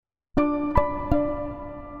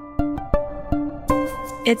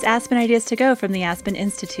It's Aspen Ideas to Go from the Aspen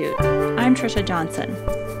Institute. I'm Trisha Johnson.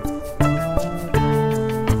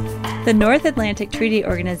 The North Atlantic Treaty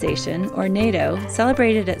Organization, or NATO,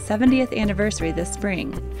 celebrated its 70th anniversary this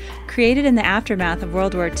spring. Created in the aftermath of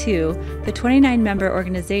World War II, the 29-member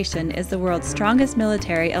organization is the world's strongest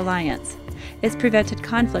military alliance. It's prevented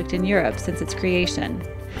conflict in Europe since its creation.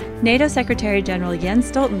 NATO Secretary General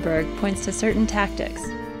Jens Stoltenberg points to certain tactics.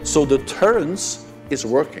 So deterrence is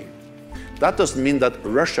working. That doesn't mean that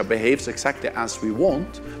Russia behaves exactly as we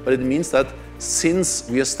want, but it means that since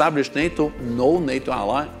we established NATO, no NATO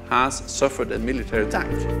ally has suffered a military attack.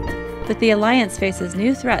 But the alliance faces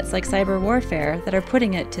new threats like cyber warfare that are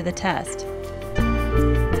putting it to the test.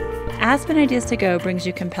 Aspen Ideas to Go brings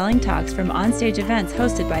you compelling talks from onstage events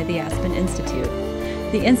hosted by the Aspen Institute.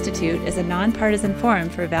 The Institute is a nonpartisan forum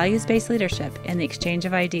for values-based leadership and the exchange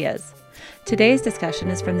of ideas. Today's discussion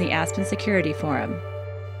is from the Aspen Security Forum.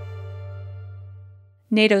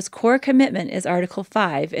 NATO's core commitment is Article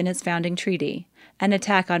 5 in its founding treaty. An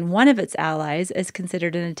attack on one of its allies is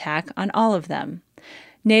considered an attack on all of them.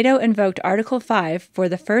 NATO invoked Article 5 for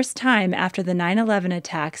the first time after the 9/11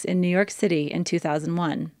 attacks in New York City in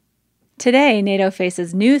 2001. Today, NATO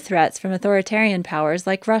faces new threats from authoritarian powers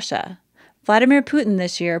like Russia. Vladimir Putin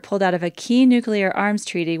this year pulled out of a key nuclear arms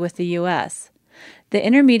treaty with the U.S. The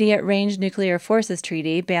Intermediate Range Nuclear Forces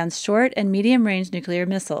Treaty bans short and medium-range nuclear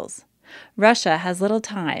missiles. Russia has little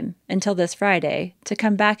time, until this Friday, to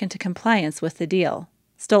come back into compliance with the deal.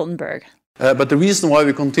 Stoltenberg. But the reason why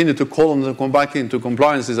we continue to call them to come back into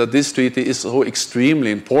compliance is that this treaty is so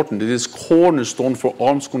extremely important. It is cornerstone for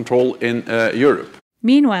arms control in Europe.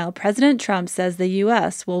 Meanwhile, President Trump says the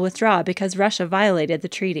U.S. will withdraw because Russia violated the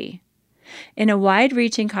treaty. In a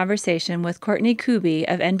wide-reaching conversation with Courtney Kube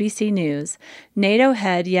of NBC News, NATO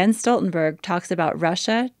head Jens Stoltenberg talks about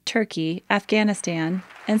Russia, Turkey, Afghanistan,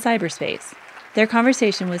 and cyberspace. Their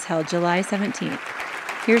conversation was held July 17th.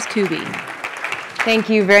 Here's Kube. Thank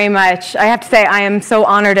you very much. I have to say I am so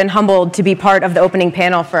honored and humbled to be part of the opening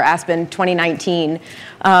panel for Aspen 2019.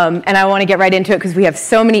 And I want to get right into it because we have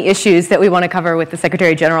so many issues that we want to cover with the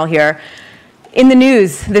Secretary General here. In the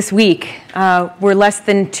news this week, we're less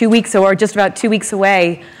than 2 weeks or just about 2 weeks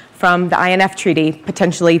away from the INF Treaty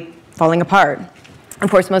potentially falling apart. Of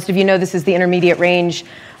course, most of you know this is the Intermediate Range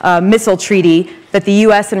Missile Treaty that the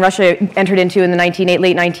U.S. and Russia entered into in the late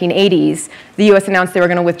 1980s. The U.S. announced they were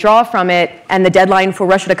going to withdraw from it, and the deadline for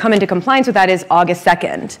Russia to come into compliance with that is August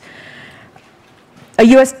 2nd. A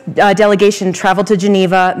U.S. delegation traveled to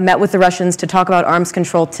Geneva, met with the Russians to talk about arms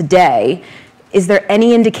control today. Is there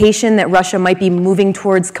any indication that Russia might be moving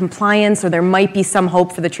towards compliance, or there might be some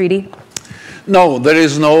hope for the treaty? No, there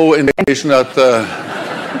is no indication that...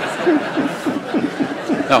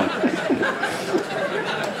 no.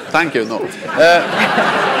 Thank you, no.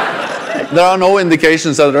 There are no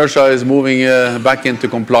indications that Russia is moving back into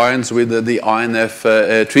compliance with the INF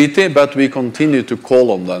treaty, but we continue to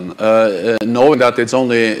call on them, knowing that it's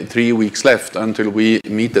only 3 weeks left until we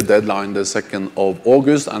meet the deadline the 2nd of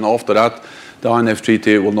August, and after that, the INF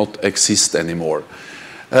treaty will not exist anymore.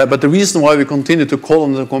 But the reason why we continue to call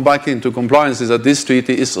on them to come back into compliance is that this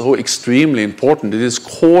treaty is so extremely important. It is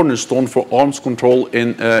cornerstone for arms control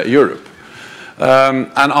in Europe.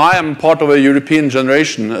 And I am part of a European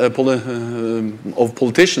generation of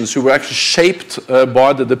politicians who were actually shaped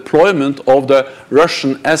by the deployment of the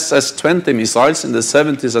Russian SS-20 missiles in the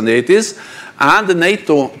 70s and the 80s, and the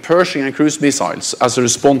NATO Pershing and cruise missiles as a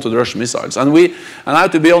response to the Russian missiles. And I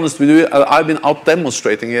have to be honest with you, I've been out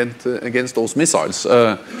demonstrating it against those missiles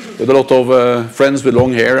with a lot of friends with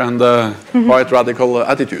long hair and quite radical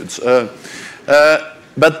attitudes.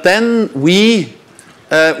 But then we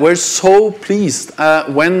were so pleased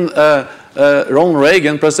when Ronald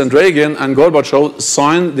Reagan, President Reagan, and Gorbachev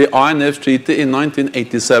signed the INF Treaty in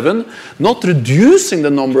 1987, not reducing the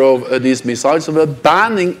number of these missiles, but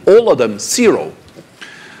banning all of them, 0.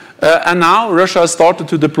 And now Russia has started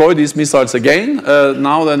to deploy these missiles again.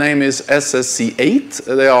 Now the name is SSC-8.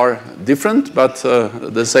 They are different, but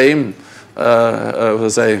the same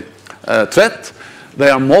threat. They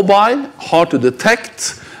are mobile, hard to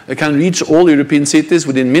detect. They can reach all European cities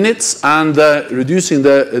within minutes, and reducing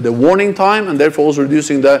the warning time, and therefore also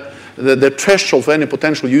reducing the threshold for any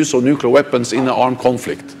potential use of nuclear weapons in an armed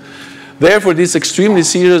conflict. Therefore, it is extremely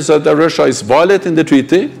serious that Russia is violating the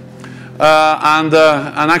treaty, and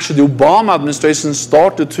actually the Obama administration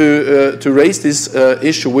started to raise this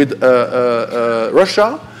issue with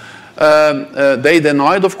Russia. They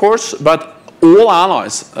denied, of course, but all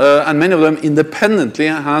allies, and many of them independently,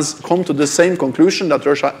 has come to the same conclusion that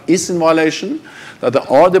Russia is in violation, that they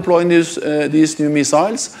are deploying these new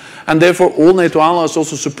missiles, and therefore all NATO allies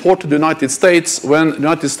also supported the United States when the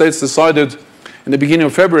United States decided in the beginning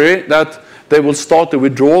of February that they will start the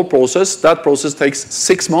withdrawal process. That process takes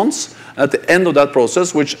 6 months. At the end of that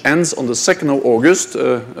process, which ends on the 2nd of August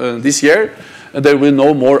this year, there will be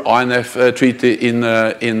no more INF treaty in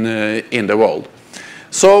the world.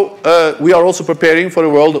 So we are also preparing for a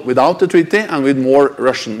world without the treaty and with more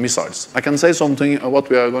Russian missiles. I can say something what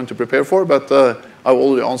we are going to prepare for, but I've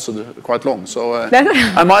already answered quite long. So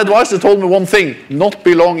and my advisor told me one thing: not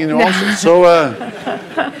be long in your answer. So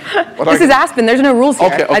this is Aspen. There's no rules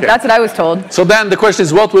here. Okay. That's what I was told. So then the question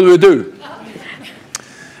is, what will we do?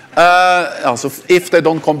 Also, if they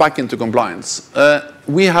don't come back into compliance,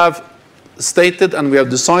 we have stated and we have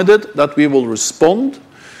decided that we will respond.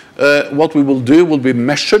 What we will do will be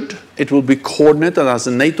measured. It will be coordinated as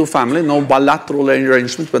a NATO family, no bilateral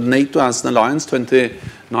arrangement, but NATO as an alliance,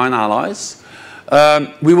 29 allies.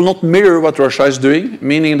 We will not mirror what Russia is doing,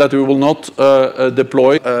 meaning that we will not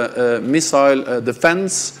deploy missile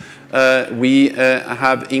defense. We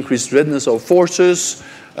have increased readiness of forces.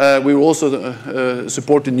 We will also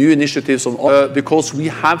support the new initiatives because we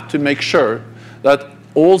have to make sure that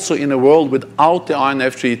also in a world without the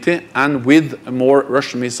INF treaty and with more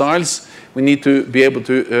Russian missiles, we need to be able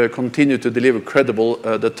to continue to deliver credible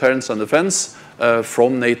deterrence and defense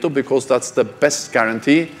from NATO, because that's the best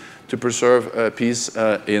guarantee to preserve peace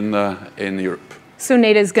in Europe. So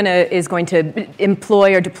NATO is going to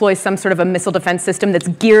employ or deploy some sort of a missile defense system that's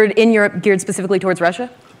geared in Europe, geared specifically towards Russia?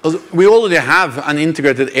 We already have an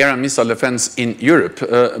integrated air and missile defense in Europe,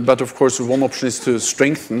 but of course one option is to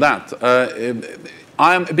strengthen that.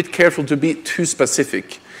 I am a bit careful to be too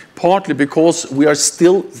specific, partly because we are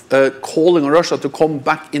still calling on Russia to come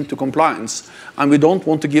back into compliance, and we don't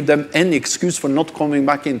want to give them any excuse for not coming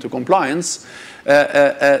back into compliance.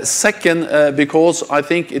 Second, because I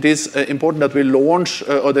think it is important that we launch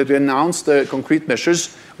or that we announce the concrete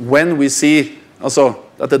measures when we see after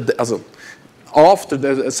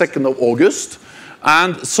the 2nd of August,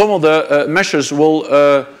 and some of the measures will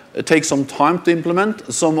take some time to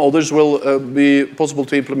implement. Some others will be possible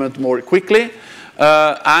to implement more quickly,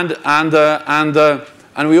 and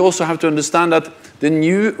we also have to understand that the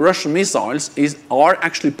new Russian missiles are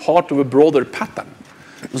actually part of a broader pattern.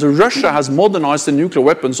 So Russia has modernized the nuclear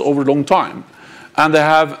weapons over a long time, and they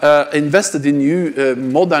have invested in new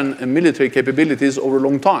modern military capabilities over a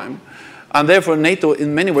long time. And therefore, NATO,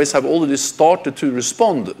 in many ways, have already started to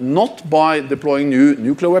respond, not by deploying new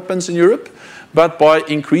nuclear weapons in Europe, but by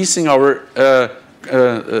increasing our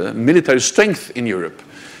military strength in Europe.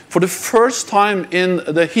 For the first time in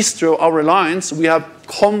the history of our alliance, we have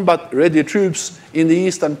combat-ready troops in the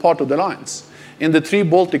eastern part of the alliance. In the 3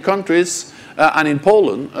 Baltic countries and in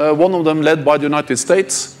Poland, one of them led by the United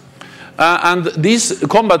States. And these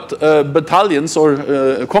combat battalions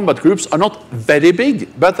or combat groups are not very big,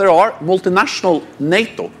 but there are multinational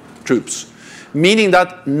NATO troops, meaning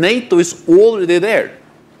that NATO is already there.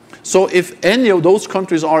 So if any of those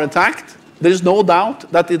countries are attacked, there is no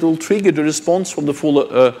doubt that it will trigger the response from the full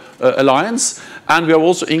alliance. And we have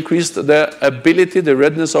also increased the ability, the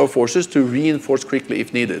readiness of our forces to reinforce quickly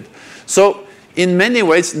if needed. So in many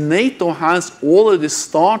ways, NATO has already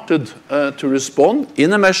started to respond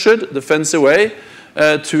in a measured, defensive way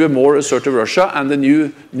to a more assertive Russia, and the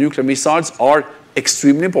new nuclear missiles are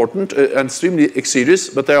extremely important and extremely serious,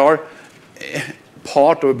 but they are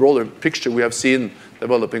part of a broader picture we have seen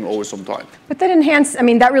developing over some time. But that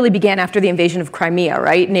that really began after the invasion of Crimea,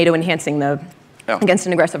 right? NATO enhancing against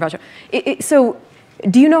an aggressive Russia. So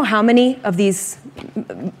do you know how many of these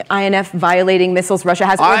INF violating missiles Russia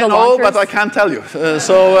has? I know, but I can't tell you.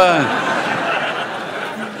 So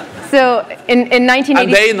in 1980,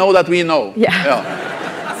 and they know that we know. Yeah.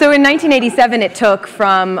 So in 1987, it took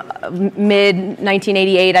from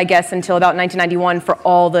mid-1988, I guess, until about 1991 for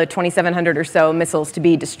all the 2,700 or so missiles to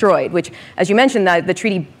be destroyed, which, as you mentioned, the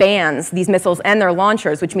treaty bans these missiles and their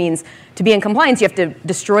launchers, which means to be in compliance, you have to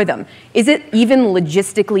destroy them. Is it even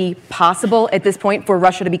logistically possible at this point for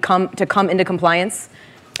Russia to come into compliance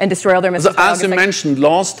and destroy all their missiles? So as you mentioned,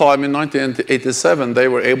 last time in 1987, they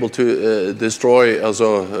were able to destroy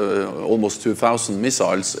almost 2,000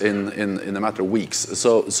 missiles in a matter of weeks.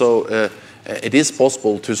 So it is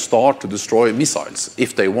possible to start to destroy missiles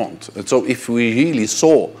if they want. So if we really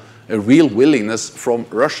saw a real willingness from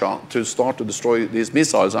Russia to start to destroy these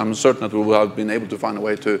missiles, I'm certain that we will have been able to find a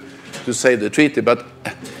way to save the treaty. But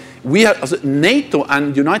we have, NATO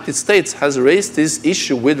and the United States has raised this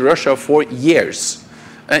issue with Russia for years.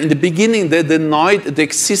 In the beginning, they denied the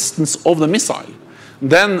existence of the missile.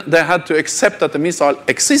 Then they had to accept that the missile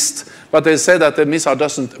exists, but they said that the missile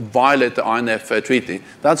doesn't violate the INF treaty.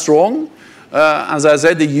 That's wrong. As I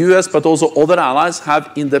said, the US, but also other allies,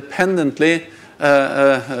 have independently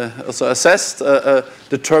also assessed,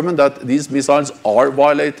 determined that these missiles are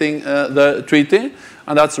violating the treaty.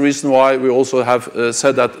 And that's the reason why we also have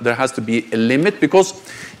said that there has to be a limit, because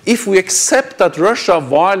if we accept that Russia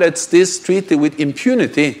violates this treaty with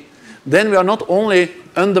impunity, then we are not only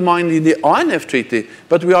undermining the INF treaty,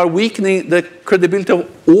 but we are weakening the credibility of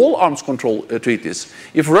all arms control treaties.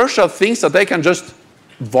 If Russia thinks that they can just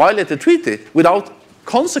violate the treaty without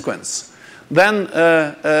consequence, then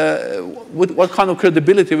what kind of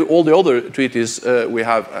credibility will all the other treaties we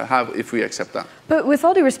have if we accept that? But with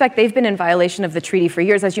all due respect, they've been in violation of the treaty for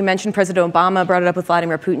years. As you mentioned, President Obama brought it up with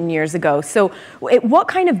Vladimir Putin years ago. So what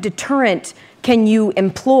kind of deterrent can you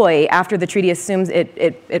employ after the treaty assumes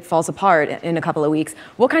it falls apart in a couple of weeks?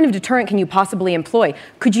 What kind of deterrent can you possibly employ?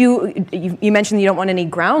 Could you mentioned you don't want any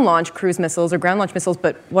ground launch cruise missiles or ground launch missiles,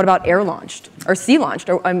 but what about air launched or sea launched?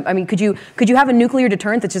 Or, I mean, could you have a nuclear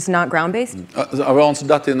deterrent that's just not ground based? I will answer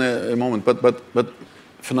that in a moment, but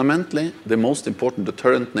fundamentally, the most important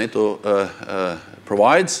deterrent NATO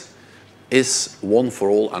provides is one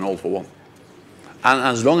for all and all for one. And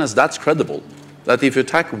as long as that's credible, that if you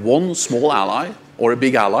attack one small ally or a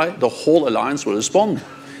big ally, the whole alliance will respond,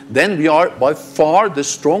 then we are by far the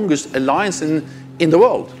strongest alliance in the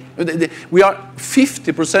world. We are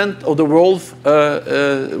 50% of the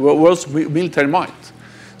world's military might.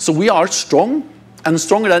 So we are strong, and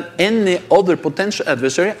stronger than any other potential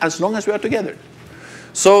adversary, as long as we are together.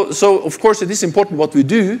 So of course, it is important what we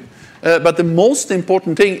do, but the most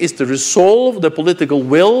important thing is to resolve the political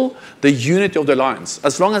will, the unity of the alliance.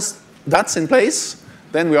 As long as that's in place,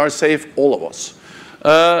 then we are safe, all of us.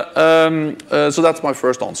 So that's my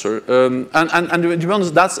first answer. And to be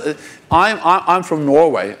honest, I'm from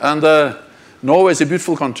Norway, and Norway is a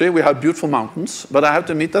beautiful country. We have beautiful mountains, but I have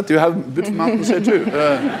to admit that you have beautiful mountains here too.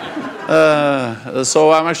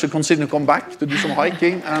 So I'm actually considering to come back to do some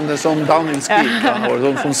hiking and some downhill skiing,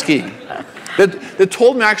 or some skiing. They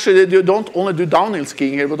told me actually that you don't only do downhill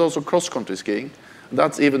skiing here, but also cross-country skiing.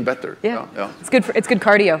 That's even better. Yeah. It's good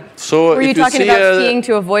cardio. So were you talking about skiing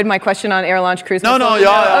to avoid my question on air-launched cruise missiles? No,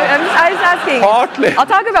 I was asking. Partly. I'll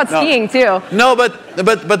talk about skiing too. No,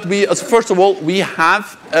 but we first of all we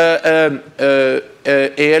have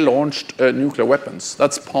air-launched nuclear weapons.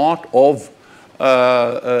 That's part of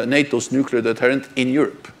NATO's nuclear deterrent in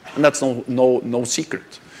Europe, and that's no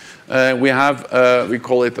secret. We have we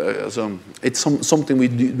call it it's something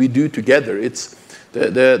we do together. It's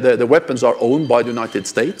the weapons are owned by the United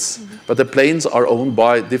States, but the planes are owned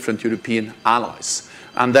by different European allies.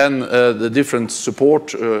 And then the different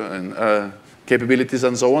support and capabilities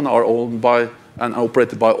and so on are owned by and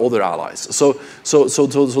operated by other allies. So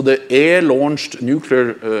the air-launched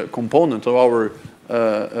nuclear component of our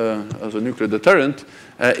as a nuclear deterrent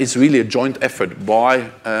is really a joint effort by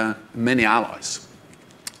many allies.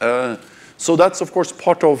 So that's of course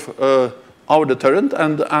part of our deterrent,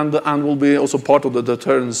 and will be also part of the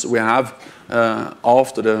deterrence we have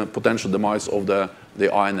after the potential demise of the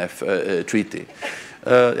INF treaty.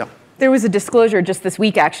 Yeah. There was a disclosure just this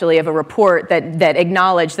week, actually, of a report that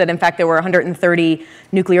acknowledged that, in fact, there were 130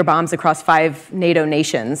 nuclear bombs across 5 NATO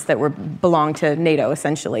nations that belonged to NATO,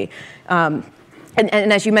 essentially.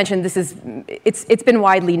 And as you mentioned, it's been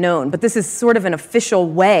widely known, but this is sort of an official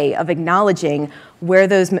way of acknowledging where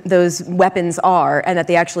those weapons are and that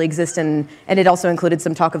they actually exist, and it also included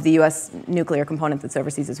some talk of the U.S. nuclear component that's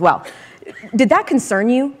overseas as well. Did that concern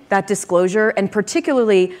you, that disclosure, and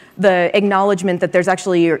particularly the acknowledgement that there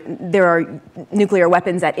are nuclear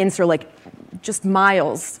weapons at Incirlik just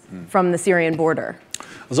miles from the Syrian border?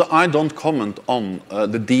 So I don't comment on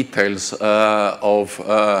the details of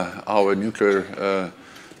our nuclear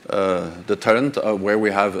deterrent, where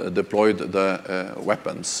we have deployed the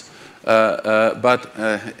weapons. But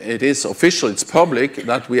it is official, it's public,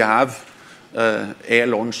 that we have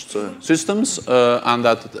air-launched systems and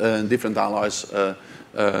that different allies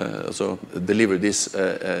so deliver this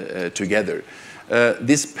together.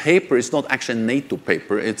 This paper is not actually a NATO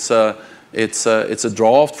paper. It's a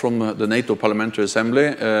draft from the NATO Parliamentary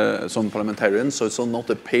Assembly, some parliamentarians, so it's not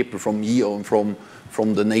a paper from me or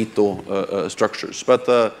from the NATO structures.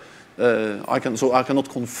 But I cannot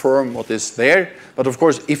confirm what is there. But of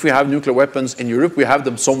course, if we have nuclear weapons in Europe, we have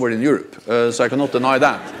them somewhere in Europe. So I cannot deny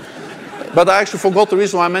that. But I actually forgot the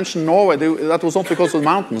reason why I mentioned Norway. That was not because of the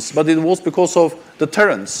mountains, but it was because of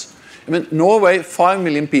deterrence. I mean, Norway, 5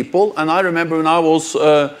 million people, and I remember when I was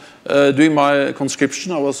Doing my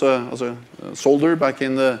conscription, I was a soldier back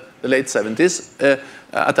in the late 70s,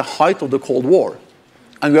 at the height of the Cold War.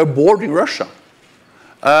 And we were bordering Russia.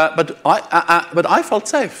 But I felt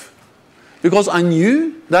safe, because I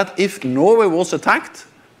knew that if Norway was attacked,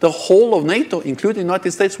 the whole of NATO, including the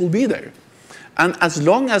United States, will be there. And as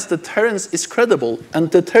long as deterrence is credible, and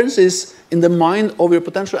deterrence is in the mind of your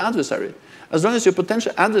potential adversary, as long as your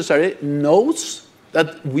potential adversary knows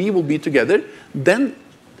that we will be together, then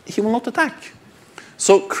he will not attack.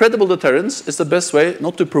 So credible deterrence is the best way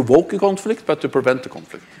not to provoke a conflict, but to prevent a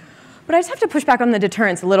conflict. But I just have to push back on the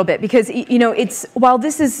deterrence a little bit, because while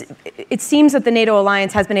it seems that the NATO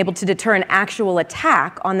alliance has been able to deter an actual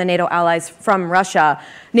attack on the NATO allies from Russia,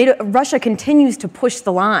 Russia continues to push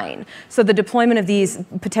the line. So the deployment of these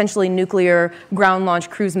potentially nuclear ground-launched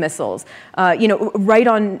cruise missiles, right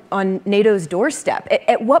on NATO's doorstep.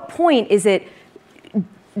 At what point is it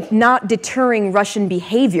not deterring Russian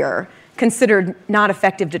behavior considered not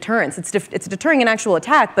effective deterrence? It's deterring an actual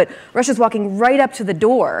attack, but Russia's walking right up to the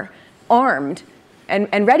door, armed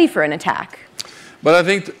and ready for an attack. But I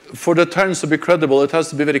think for deterrence to be credible, it has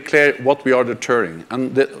to be very clear what we are deterring.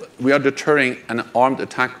 And we are deterring an armed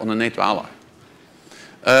attack on a NATO ally.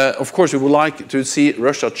 Of course, we would like to see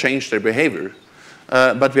Russia change their behavior.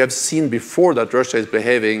 But we have seen before that Russia is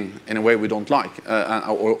behaving in a way we don't like,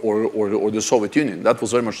 or the Soviet Union. That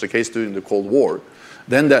was very much the case during the Cold War.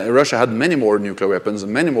 Then Russia had many more nuclear weapons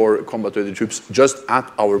and many more combat-ready troops just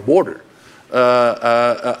at our border.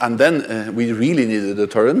 And then we really needed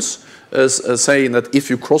deterrence, saying that if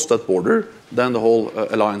you cross that border, then the whole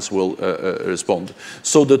alliance will respond.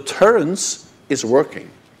 So deterrence is working.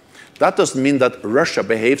 That doesn't mean that Russia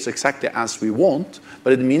behaves exactly as we want,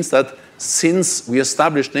 but it means that since we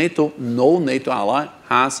established NATO, no NATO ally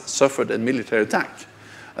has suffered a military attack.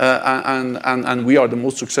 And we are the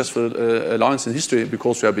most successful alliance in history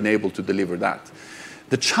because we have been able to deliver that.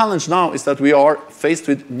 The challenge now is that we are faced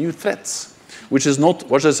with new threats, which is not,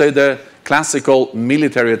 what should I say, the classical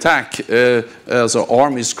military attack, so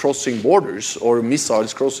armies crossing borders or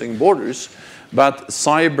missiles crossing borders, but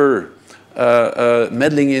cyber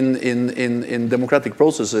meddling in democratic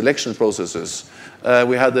processes, election processes.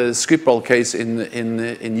 We had a Skripal case in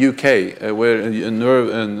UK where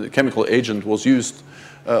a chemical agent was used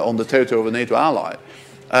on the territory of a NATO ally.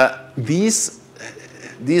 These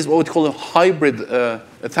what we call hybrid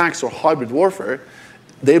attacks or hybrid warfare,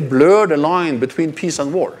 they blur the line between peace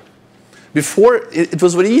and war. Before, it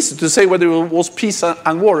was very easy to say whether it was peace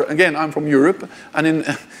and war. Again, I'm from Europe, and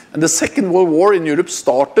the Second World War in Europe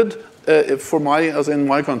started, as in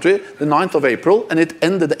my country, the 9th of April, and it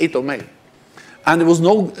ended the 8th of May. And there was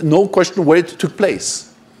no question where it took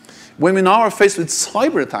place. When we now are faced with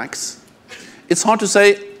cyber attacks, it's hard to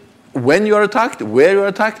say when you are attacked, where you are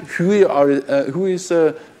attacked, who is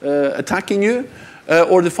attacking you,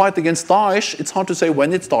 or the fight against Daesh. It's hard to say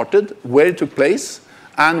when it started, where it took place,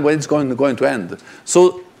 and when it's going to end.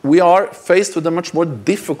 So we are faced with a much more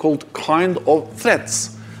difficult kind of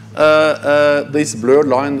threats. This blurred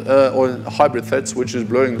line or hybrid threats, which is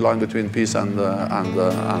blurring the line between peace and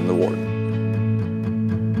the war.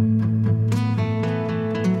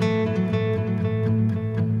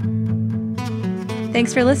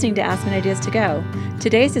 Thanks for listening to Aspen Ideas to Go.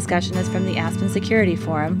 Today's discussion is from the Aspen Security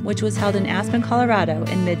Forum, which was held in Aspen, Colorado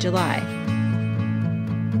in mid-July.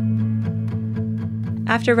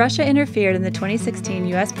 After Russia interfered in the 2016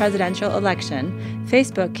 U.S. presidential election,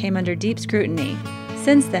 Facebook came under deep scrutiny.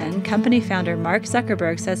 Since then, company founder Mark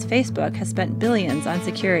Zuckerberg says Facebook has spent billions on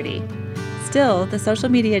security. Still, the social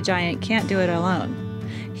media giant can't do it alone.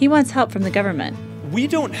 He wants help from the government. We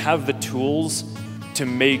don't have the tools to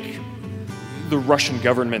make the Russian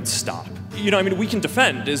government stop. We can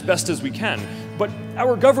defend as best as we can, but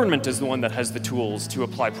our government is the one that has the tools to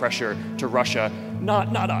apply pressure to Russia,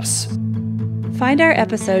 not us. Find our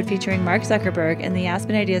episode featuring Mark Zuckerberg in the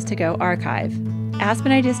Aspen Ideas to Go archive.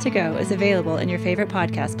 Aspen Ideas to Go is available in your favorite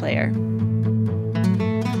podcast player.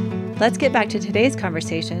 Let's get back to today's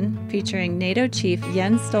conversation featuring NATO Chief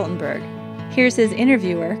Jens Stoltenberg. Here's his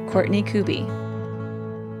interviewer, Courtney Kube.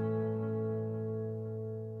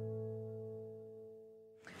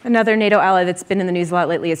 Another NATO ally that's been in the news a lot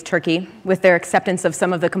lately is Turkey, with their acceptance of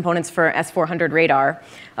some of the components for S-400 radar.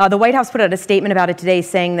 The White House put out a statement about it today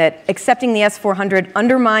saying that accepting the S-400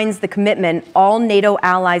 undermines the commitment all NATO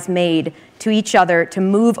allies made to each other to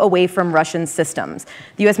move away from Russian systems.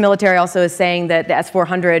 The U.S. military also is saying that the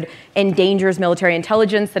S-400 endangers military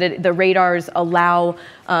intelligence, that the radars allow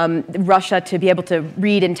Russia to be able to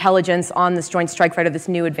read intelligence on this Joint Strike Fighter, this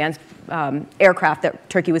new advanced aircraft that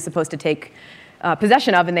Turkey was supposed to take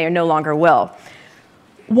possession of, and they no longer will.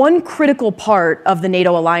 one critical part of the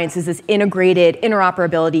NATO alliance is this integrated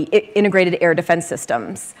interoperability, integrated air defense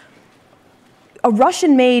systems. A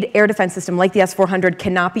Russian-made air defense system like the S-400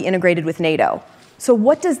 cannot be integrated with NATO. So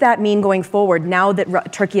what does that mean going forward now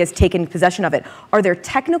that Turkey has taken possession of it? Are there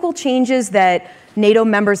technical changes that NATO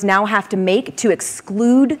members now have to make to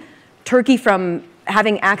exclude Turkey from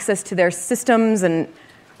having access to their systems, and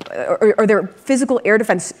are there physical air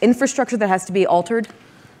defense infrastructure that has to be altered?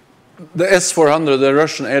 The S-400, the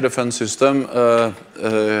Russian air defense system,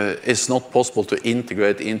 is not possible to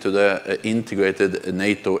integrate into the integrated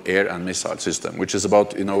NATO air and missile system, which is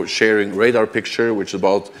about sharing radar picture, which is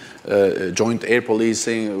about joint air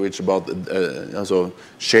policing, which is about also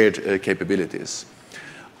shared capabilities.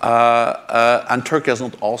 And Turkey has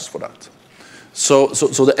not asked for that. So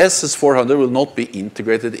the SS-400 will not be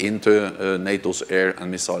integrated into NATO's air and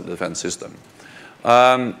missile defense system.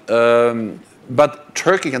 But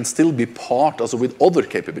Turkey can still be part, also with other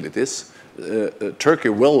capabilities. Turkey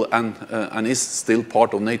will and is still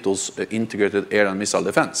part of NATO's integrated air and missile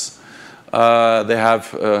defense. They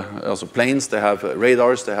have also planes, they have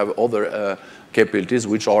radars, they have other capabilities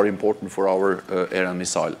which are important for our air and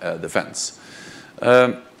missile defense.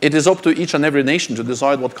 It is up to each and every nation to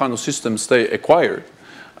decide what kind of systems they acquire.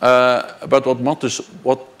 But what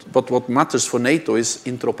matters for NATO is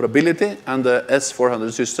interoperability, and the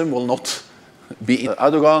S-400 system will not be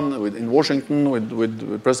Erdogan in Washington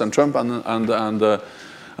with President Trump and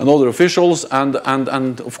other officials, and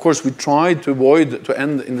of course we try to avoid to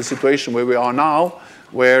end in the situation where we are now,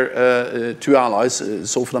 where two allies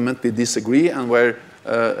so fundamentally disagree, and where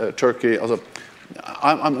Turkey.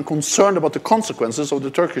 I'm concerned about the consequences of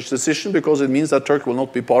the Turkish decision, because it means that Turkey will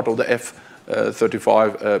not be part of the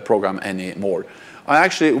F-35 program anymore. I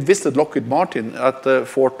actually visited Lockheed Martin at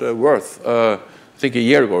Fort Worth, I think a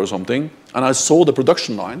year ago or something, and I saw the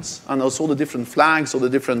production lines, and I saw the different flags of the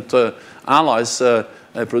different allies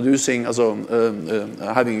producing,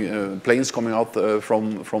 having planes coming out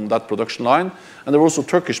from that production line, and there were also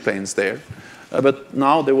Turkish planes there, but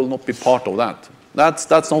now they will not be part of that.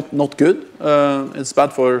 That's not good. It's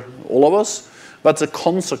bad for all of us, but it's a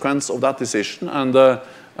consequence of that decision,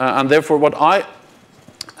 and therefore what I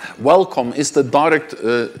welcome is the direct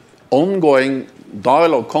ongoing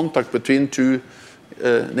dialogue, contact between two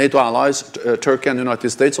NATO allies, Turkey and the United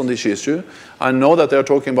States, on this issue. I know that they are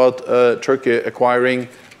talking about Turkey acquiring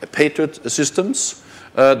Patriot systems.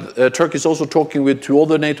 Turkey is also talking with two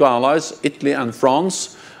other NATO allies, Italy and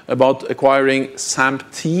France, about acquiring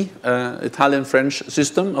SAMP-T, Italian-French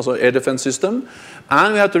system, also air defense system.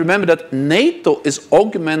 And we have to remember that NATO is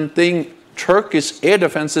augmenting Turkish air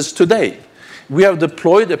defenses today. We have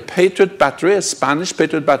deployed a Patriot battery, a Spanish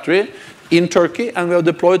Patriot battery, in Turkey, and we have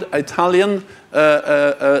deployed Italian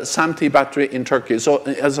SAMP-T battery in Turkey, so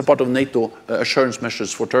as a part of NATO assurance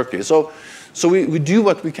measures for Turkey. So we do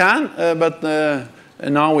what we can, but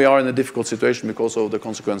now we are in a difficult situation because of the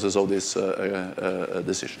consequences of this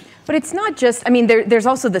decision. But it's not just, I mean, there's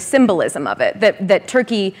also the symbolism of it, that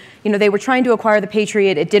Turkey, they were trying to acquire the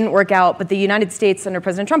Patriot, it didn't work out, but the United States under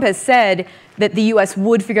President Trump has said that the U.S.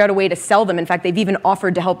 would figure out a way to sell them. In fact, they've even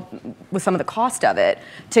offered to help with some of the cost of it,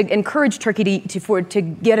 to encourage Turkey to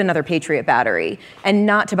get another Patriot battery and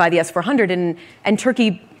not to buy the S-400. And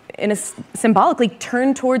Turkey, symbolically,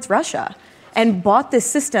 turned towards Russia and bought this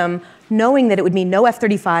system, knowing that it would mean no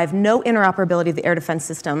F-35, no interoperability of the air defense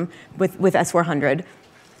system with S-400.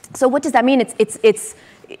 So what does that mean?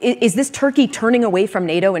 Is this Turkey turning away from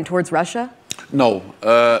NATO and towards Russia? No.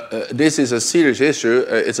 This is a serious issue.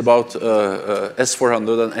 It's about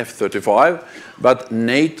S-400 and F-35, but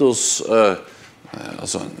NATO's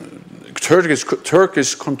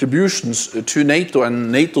Turkish contributions to NATO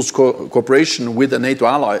and NATO's cooperation with a NATO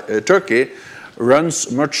ally, Turkey,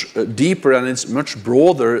 runs much deeper, and it's much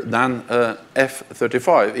broader than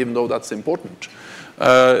F-35, even though that's important.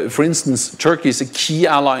 For instance, Turkey is a key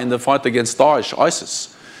ally in the fight against Daesh,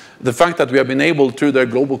 ISIS. The fact that we have been able, through the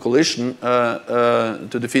global coalition,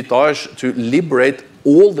 to defeat Daesh, to liberate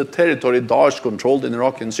all the territory Daesh controlled in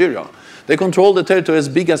Iraq and Syria. They control the territory as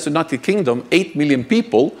big as the United Kingdom, 8 million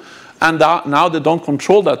people, and now they don't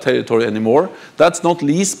control that territory anymore. That's not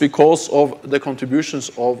least because of the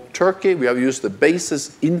contributions of Turkey. We have used the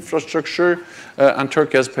bases, infrastructure, and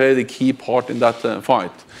Turkey has played a key part in that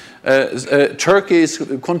fight. Turkey is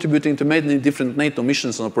contributing to many different NATO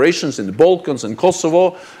missions and operations in the Balkans and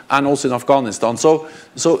Kosovo, and also in Afghanistan. So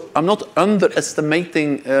I'm not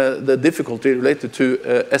underestimating the difficulty related to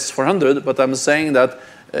S-400, but I'm saying that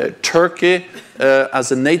Turkey,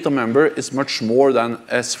 as a NATO member, is much more than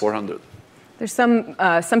S-400. There's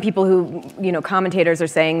some people who, commentators are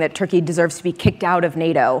saying that Turkey deserves to be kicked out of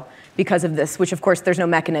NATO because of this, which of course there's no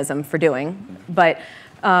mechanism for doing. But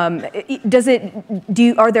are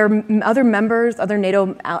there other members, other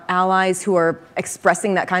NATO allies who are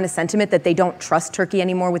expressing that kind of sentiment that they don't trust Turkey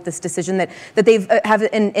anymore with this decision, that they've have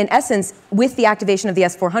in essence, with the activation of the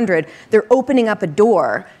S-400, they're opening up a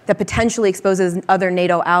door that potentially exposes other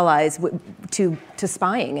NATO allies to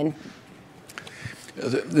spying? And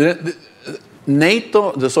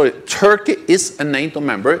Turkey is a NATO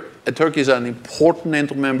member. Turkey is an important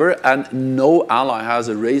NATO member, and no ally has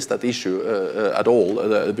raised that issue at all,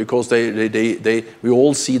 because we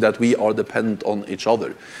all see that we are dependent on each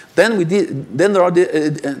other. Then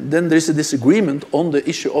there is a disagreement on the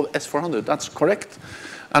issue of S-400. That's correct,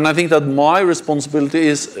 and I think that my responsibility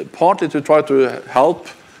is partly to try to help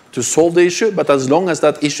to solve the issue, but as long as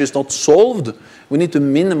that issue is not solved, we need to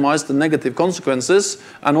minimize the negative consequences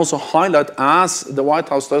and also highlight, as the White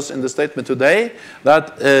House does in the statement today,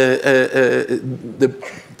 that the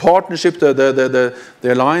partnership, the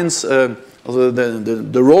alliance,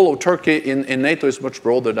 the role of Turkey in NATO is much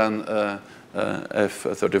broader than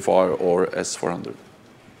F-35 or S-400.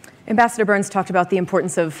 Ambassador Burns talked about the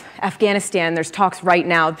importance of Afghanistan. There's talks right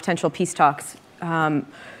now, potential peace talks.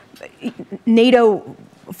 NATO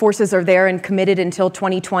forces are there and committed until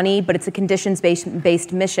 2020, but it's a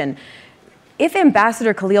conditions-based mission. If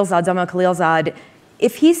Ambassador Zama Khalilzad,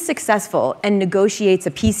 if he's successful and negotiates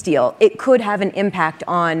a peace deal, it could have an impact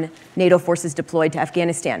on NATO forces deployed to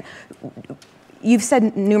Afghanistan. You've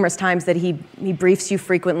said numerous times that he briefs you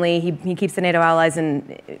frequently, he keeps the NATO allies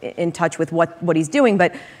in touch with what he's doing,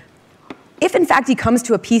 but if in fact he comes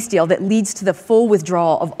to a peace deal that leads to the full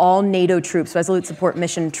withdrawal of all NATO troops, Resolute Support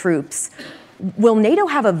Mission troops, will NATO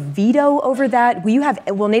have a veto over that?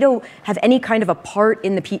 Will NATO have any kind of a part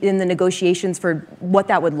in the negotiations for what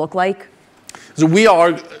that would look like? So we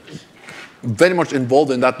are very much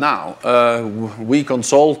involved in that now. We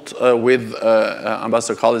consult with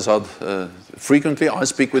Ambassador Khalilzad frequently. I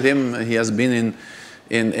speak with him. He has been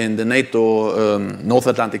in the NATO North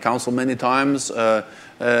Atlantic Council many times.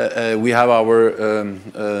 We have our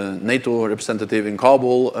NATO representative in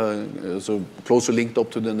Kabul, so closely linked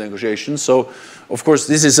up to the negotiations. So, of course,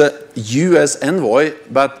 this is a U.S. envoy,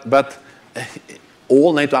 but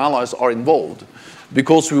all NATO allies are involved.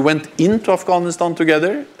 Because we went into Afghanistan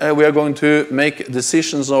together, we are going to make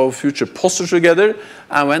decisions of future posture together,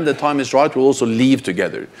 and when the time is right, we'll also leave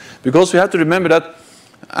together. Because we have to remember that,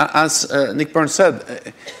 as Nick Burns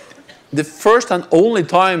said, the first and only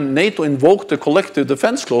time NATO invoked the collective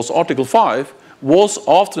defense clause, Article 5, was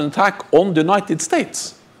after an attack on the United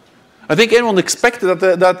States. I think anyone expected that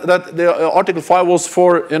the Article 5 was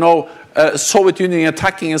for, Soviet Union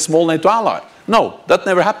attacking a small NATO ally. No, that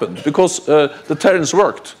never happened, because the deterrence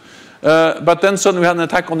worked. But then suddenly we had an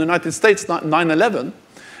attack on the United States, 9/11,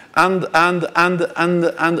 and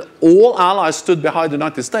all allies stood behind the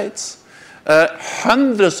United States.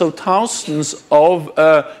 Hundreds of thousands of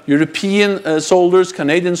European soldiers,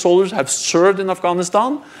 Canadian soldiers have served in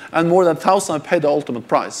Afghanistan, and more than 1,000 have paid the ultimate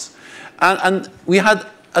price. And we had,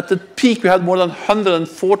 at the peak, we had more than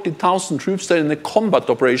 140,000 troops there in the combat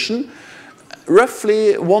operation.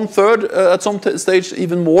 Roughly 1/3, at some stage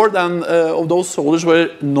even more than of those soldiers were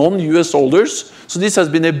non-US soldiers. So this has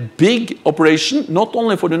been a big operation, not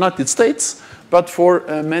only for the United States, but for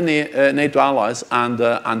many NATO allies and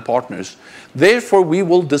partners. Therefore, we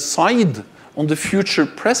will decide on the future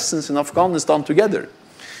presence in Afghanistan together.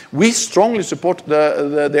 We strongly support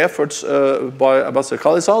the efforts by Ambassador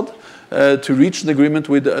Khalilzad to reach an agreement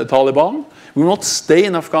with Taliban. We will not stay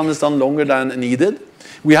in Afghanistan longer than needed.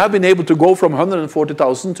 We have been able to go from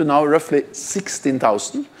 140,000 to now roughly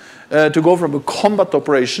 16,000, to go from a combat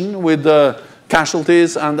operation with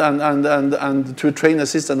casualties and to a train,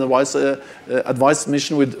 assist, and advice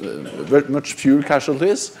mission with very much fewer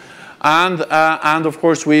casualties. And of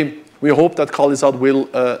course, we hope that Khalilzad will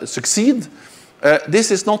succeed.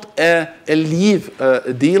 This is not a leave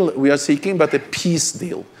deal we are seeking, but a peace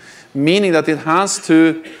deal, meaning that it has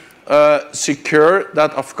to secure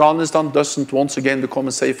that Afghanistan doesn't once again become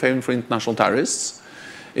a safe haven for international terrorists.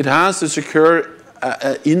 It has to secure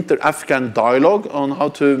inter-Afghan dialogue on how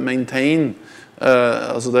to maintain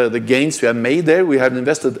also the gains we have made there. We have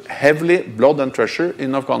invested heavily blood and treasure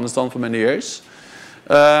in Afghanistan for many years.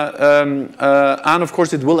 And of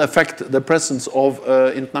course it will affect the presence of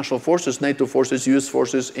international forces, NATO forces, US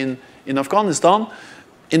forces in Afghanistan.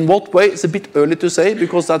 In what way, it's a bit early to say,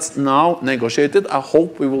 because that's now negotiated. I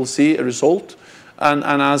hope we will see a result. And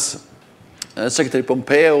as Secretary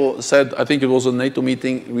Pompeo said, I think it was a NATO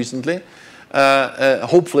meeting recently,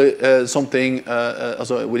 hopefully something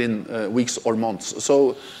also within weeks or months.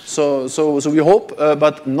 So we hope,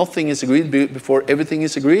 but nothing is agreed before everything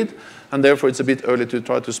is agreed, and therefore it's a bit early to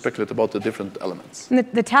try to speculate about the different elements. And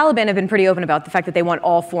the Taliban have been pretty open about the fact that they want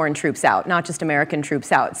all foreign troops out, not just American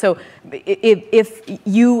troops out. So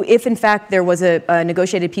if in fact there was a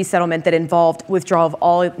negotiated peace settlement that involved withdrawal of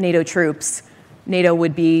all NATO troops, NATO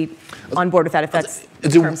would be on board with that if that's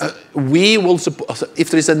we will support, if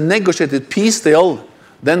there is a negotiated peace deal,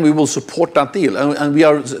 then we will support that deal, and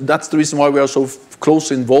that's the reason why we are so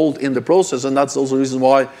closely involved in the process, and that's also the reason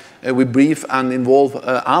why we brief and involve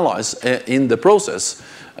allies in the process.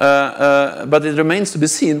 But it remains to be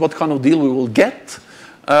seen what kind of deal we will get,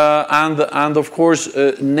 and of course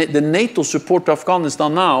the NATO support to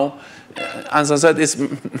Afghanistan now, as I said,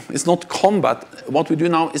 is not combat. What we do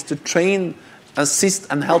now is to train, assist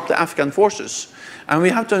and help the Afghan forces. And we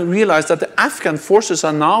have to realize that the Afghan forces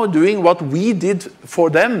are now doing what we did for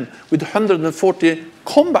them with 140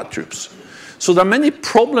 combat troops. So there are many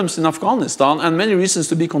problems in Afghanistan and many reasons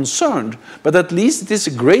to be concerned, but at least it is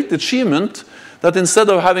a great achievement that instead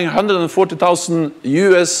of having 140,000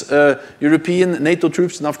 US, European NATO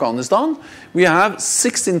troops in Afghanistan, we have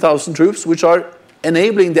 16,000 troops which are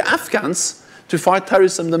enabling the Afghans to fight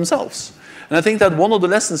terrorism themselves. And I think that one of the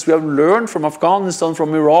lessons we have learned from Afghanistan,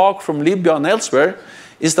 from Iraq, from Libya and elsewhere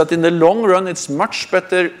is that in the long run it's much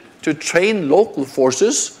better to train local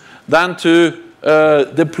forces than to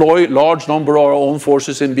deploy large number of our own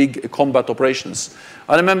forces in big combat operations.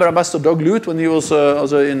 I remember Ambassador Doug Lute, when he was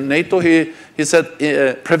also in NATO, he said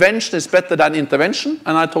prevention is better than intervention,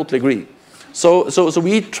 and I totally agree. So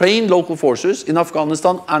we train local forces in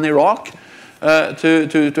Afghanistan and Iraq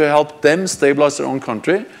to help them stabilize their own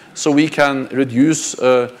country, so we can reduce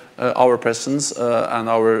our presence and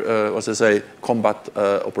our, combat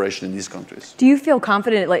operation in these countries. Do you feel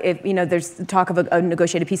confident, like, if, there's talk of a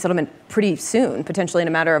negotiated peace settlement pretty soon, potentially in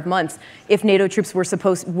a matter of months, if NATO troops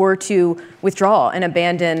were to withdraw and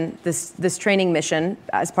abandon this training mission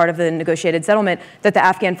as part of the negotiated settlement, that the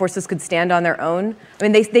Afghan forces could stand on their own? I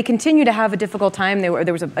mean, they continue to have a difficult time. There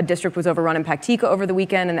was a district was overrun in Paktika over the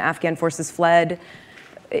weekend, and the Afghan forces fled.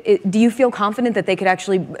 Do you feel confident that they could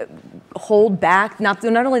actually hold back not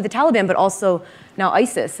only the Taliban but also now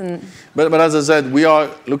ISIS? But as I said, we are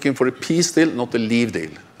looking for a peace deal, not a leave deal.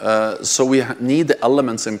 So we need the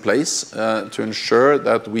elements in place to ensure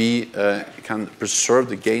that we can preserve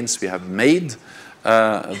the gains we have made,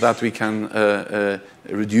 that we can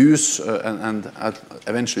reduce and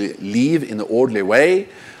eventually leave in an orderly way.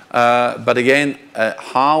 But again,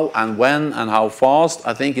 how and when and how fast,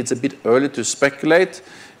 I think it's a bit early to speculate.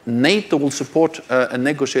 NATO will support a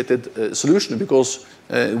negotiated solution because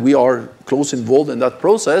we are close involved in that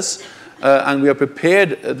process, and we are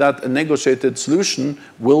prepared that a negotiated solution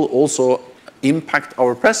will also impact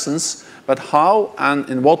our presence. But how and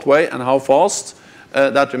in what way and how fast,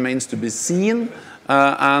 that remains to be seen.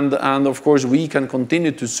 And of course, we can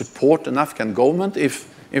continue to support an Afghan government if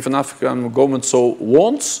an Afghan government so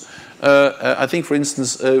wants. I think, for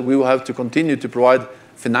instance, we will have to continue to provide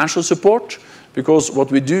financial support, because what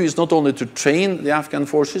we do is not only to train the Afghan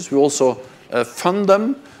forces, we also fund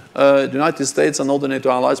them. The United States and other NATO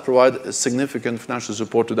allies provide significant financial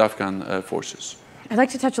support to the Afghan forces. I'd like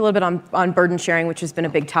to touch a little bit on burden sharing, which has been a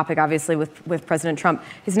big topic, obviously, with President Trump.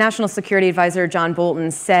 His national security advisor, John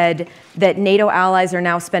Bolton, said that NATO allies are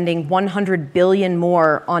now spending $100 billion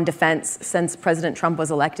more on defense since President Trump was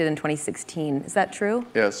elected in 2016. Is that true?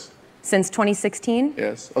 Yes. Since 2016?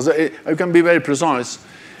 Yes. I can be very precise.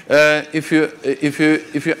 If you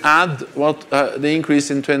add what the increase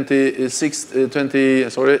in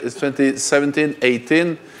 2017,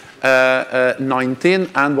 18, 19,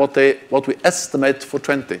 and what we estimate for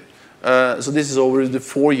 20. So this is over the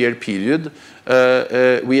 4-year period.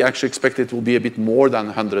 We actually expect it will be a bit more than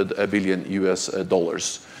 100 billion US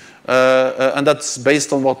dollars. And that's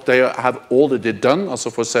based on what they have already done, also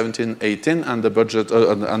for 17, 18, and the budget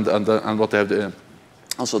and what they have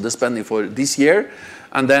also the spending for this year.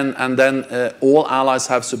 And then all allies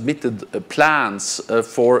have submitted plans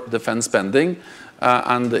for defense spending,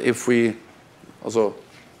 and if we also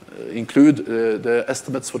include the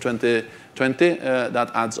estimates for 2020,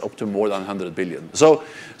 that adds up to more than 100 billion. So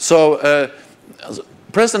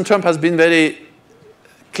President Trump has been very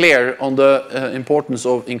clear on the importance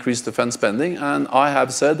of increased defense spending, and I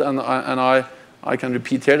have said, and I can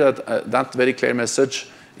repeat here, that that very clear message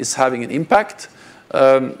is having an impact.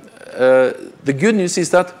 The good news is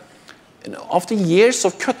that after years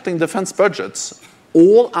of cutting defense budgets,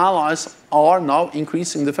 all allies are now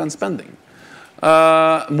increasing defense spending.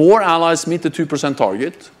 more allies meet the 2%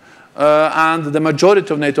 target, and the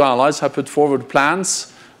majority of NATO allies have put forward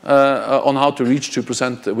plans on how to reach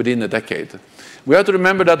 2% within a decade. We have to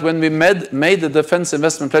remember that when we made the Defense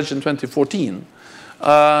Investment Pledge in 2014,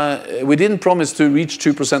 we didn't promise to reach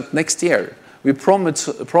 2% next year. We promised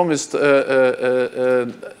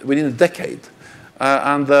within a decade.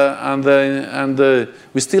 And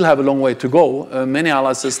we still have a long way to go. Many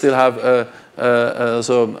allies still have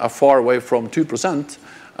a far away from 2%,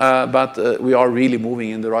 but we are really moving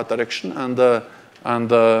in the right direction. And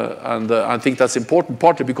I think that's important,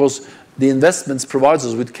 partly because the investments provides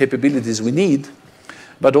us with capabilities we need,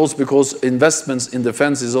 but also because investments in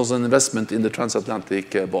defense is also an investment in the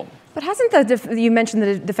transatlantic bond. But hasn't you mentioned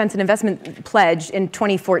the Defense and Investment Pledge in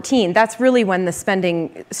 2014? That's really when the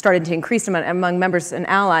spending started to increase among members and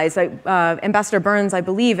allies. Ambassador Burns, I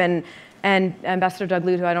believe, and Ambassador Doug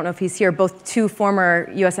Luto, I don't know if he's here, both two former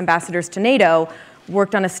U.S. ambassadors to NATO,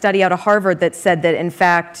 worked on a study out of Harvard that said that, in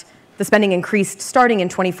fact, the spending increased starting in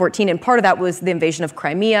 2014, and part of that was the invasion of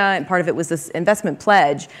Crimea, and part of it was this investment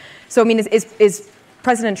pledge. So, I mean, is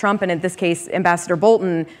President Trump, and in this case, Ambassador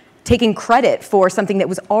Bolton, taking credit for something that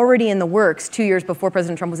was already in the works 2 years before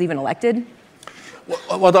President Trump was even elected?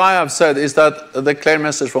 What I have said is that the clear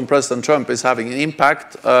message from President Trump is having an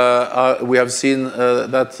impact. We have seen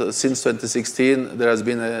that since 2016 there has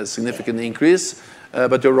been a significant increase.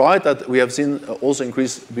 But you're right that we have seen also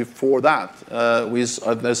increase before that.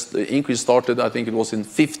 The increase started, I think it was in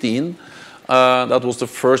 2015. That was the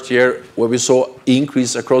first year where we saw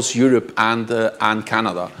increase across Europe and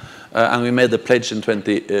Canada. And we made the pledge in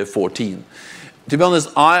 2014. To be honest,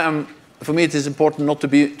 for me it is important not to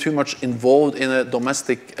be too much involved in a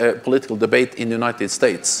domestic political debate in the United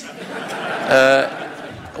States.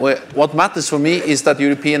 What matters for me is that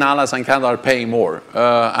European allies and Canada are paying more,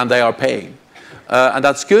 and they are paying. And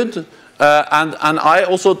that's good. And I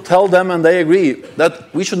also tell them, and they agree,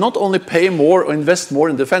 that we should not only pay more or invest more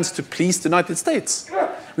in defense to please the United States.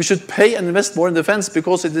 We should pay and invest more in defense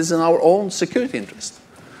because it is in our own security interest.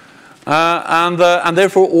 And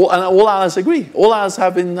therefore, all allies agree. All allies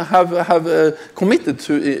have committed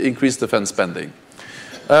to increase defense spending.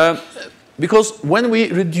 Because when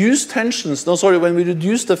we reduce when we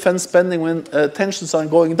reduce defense spending when tensions are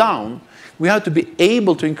going down, we have to be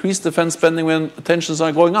able to increase defense spending when tensions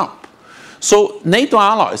are going up. So NATO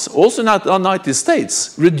allies, also not the United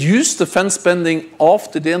States, reduced defense spending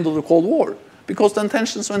after the end of the Cold War because then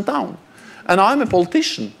tensions went down. And I'm a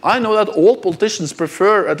politician. I know that all politicians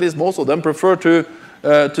prefer, at least most of them, prefer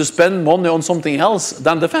to spend money on something else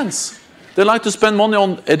than defense. They like to spend money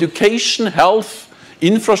on education, health,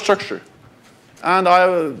 infrastructure. And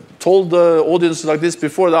I told the audience like this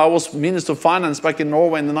before that I was Minister of Finance back in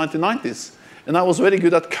Norway in the 1990s. And I was very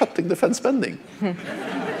good at cutting defense spending.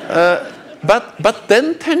 But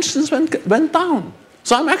then tensions went down.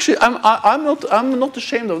 So I'm not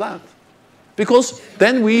ashamed of that. Because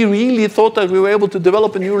then we really thought that we were able to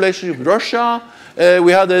develop a new relationship with Russia.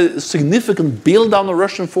 We had a significant build-down of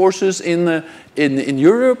Russian forces in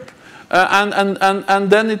Europe. And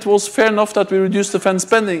then it was fair enough that we reduced defense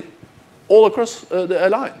spending all across the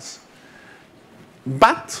alliance.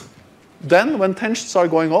 But then when tensions are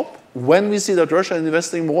going up, when we see that Russia is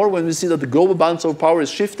investing more, when we see that the global balance of power is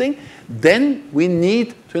shifting, then we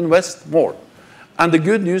need to invest more. And the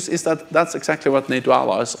good news is that that's exactly what NATO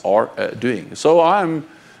allies are doing. So I'm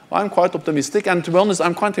quite optimistic, and to be honest,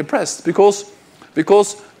 I'm quite impressed because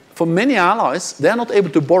for many allies, they're not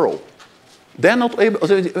able to borrow. They're not able.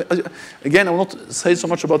 Again, I will not say so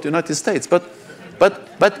much about the United States, but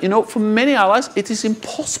you know, for many allies, it is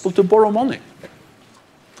impossible to borrow money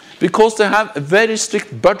because they have very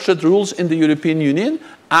strict budget rules in the European Union,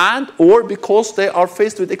 or because they are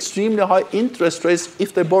faced with extremely high interest rates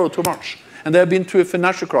if they borrow too much. And they have been through a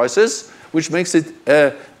financial crisis, which makes it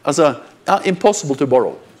impossible to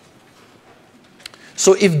borrow.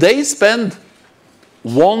 So if they spend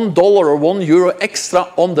 $1 or €1 extra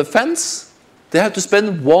on defense, they have to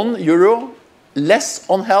spend €1 less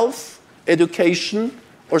on health, education,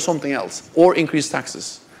 or something else, or increase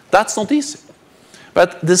taxes. That's not easy.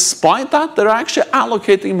 But despite that, they're actually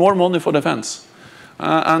allocating more money for defense.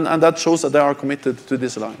 And that shows that they are committed to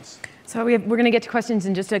this alliance. So we're going to get to questions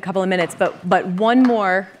in just a couple of minutes, but one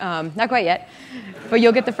more, not quite yet, but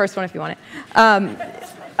you'll get the first one if you want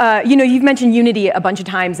it. You know, you've mentioned unity a bunch of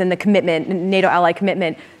times and the commitment, NATO ally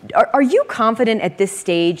commitment. Are you confident at this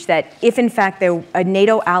stage that if in fact a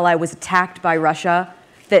NATO ally was attacked by Russia,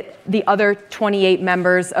 that the other 28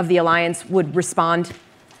 members of the alliance would respond?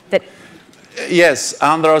 That Yes,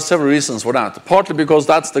 and there are several reasons for that. Partly because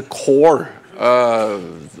that's the core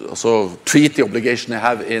treaty obligation they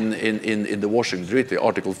have in the Washington Treaty,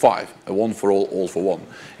 Article 5, a one for all for one.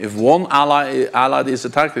 If one allied is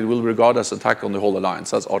attacked, it will be regarded as attack on the whole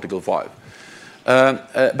alliance. That's Article 5.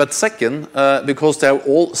 But second, because they have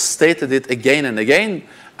all stated it again and again.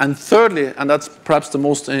 And thirdly, and that's perhaps the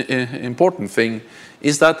most important thing,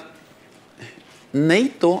 is that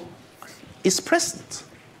NATO is present.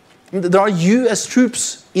 There are US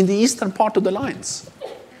troops in the eastern part of the alliance.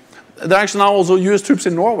 There are actually now also US troops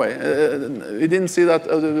in Norway. We didn't see that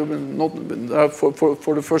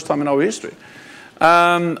for the first time in our history.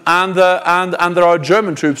 And there are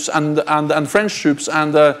German troops and French troops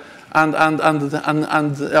and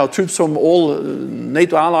troops from all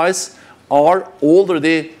NATO allies are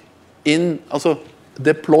already also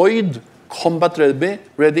deployed, combat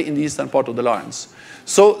ready in the eastern part of the alliance.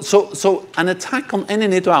 So an attack on any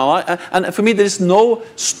NATO ally, and for me there is no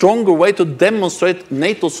stronger way to demonstrate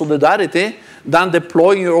NATO solidarity than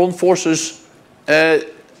deploying your own forces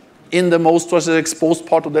in the most exposed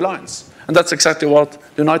part of the alliance. And that's exactly what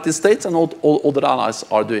the United States and all other allies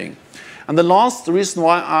are doing. And the last reason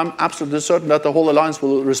why I'm absolutely certain that the whole alliance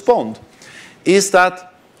will respond is that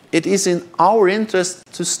it is in our interest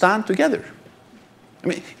to stand together. I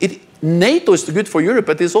mean, NATO is good for Europe,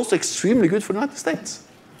 but it's also extremely good for the United States.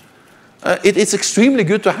 It's extremely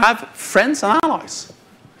good to have friends and allies.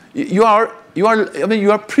 You are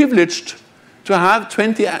privileged to have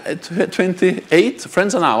 28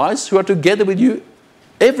 friends and allies who are together with you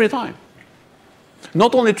every time.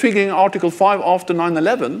 Not only triggering Article 5 after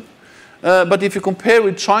 9/11, but if you compare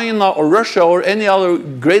with China or Russia or any other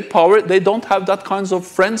great power, they don't have that kinds of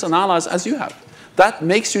friends and allies as you have. That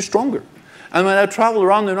makes you stronger. And when I travel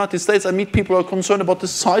around the United States, I meet people who are concerned about the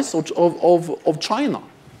size of China.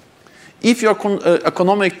 If you're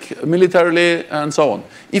economic, militarily, and so on,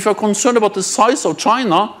 if you're concerned about the size of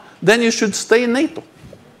China, then you should stay in NATO.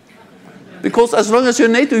 Because as long as you're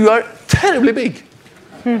in NATO, you are terribly big.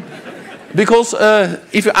 Because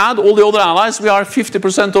if you add all the other allies, we are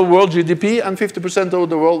 50% of world GDP and 50% of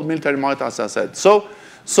the world military might, as I said. So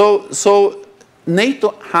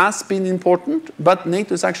NATO has been important, but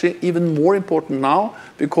NATO is actually even more important now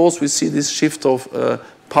because we see this shift of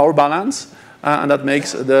power balance, and that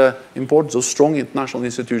makes the importance of strong international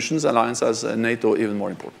institutions, alliances, as NATO, even more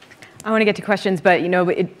important. I want to get to questions, but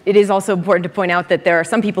it is also important to point out that there are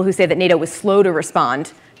some people who say that NATO was slow to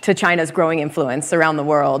respond to China's growing influence around the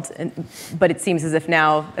world, but it seems as if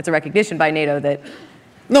now it's a recognition by NATO that...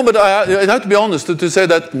 No, but I have to be honest to say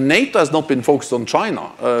that NATO has not been focused on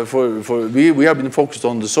China. We have been focused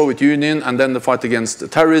on the Soviet Union and then the fight against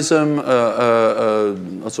terrorism.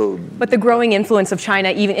 But the growing influence of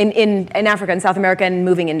China, even in Africa and South America, and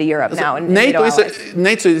moving into Europe now. And NATO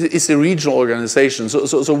is a regional organization.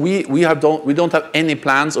 So we don't have any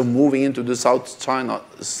plans of moving into the South China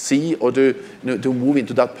Sea or to move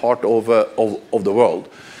into that part of the world.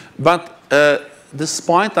 But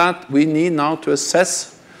despite that, we need now to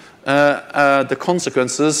assess the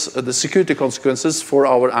consequences, the security consequences for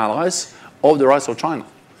our allies of the rise of China.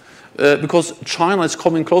 Because China is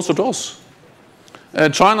coming closer to us.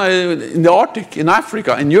 China in the Arctic, in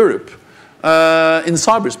Africa, in Europe, in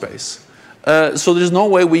cyberspace. So there's no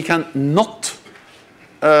way we can not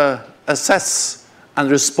assess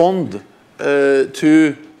and respond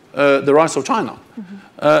to the rise of China.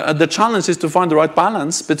 The challenge is to find the right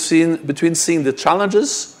balance between seeing the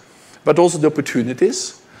challenges, but also the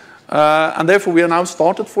opportunities. And therefore, we have now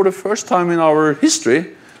started for the first time in our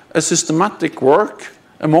history a systematic work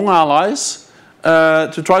among allies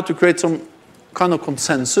to try to create some kind of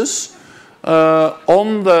consensus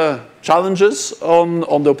on the challenges,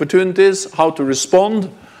 on the opportunities, how to respond.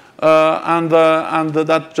 And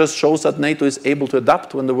that just shows that NATO is able to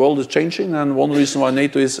adapt when the world is changing. And one reason why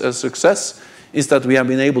NATO is a success is that we have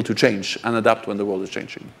been able to change and adapt when the world is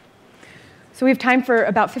changing. So we have time for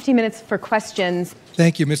about 15 minutes for questions.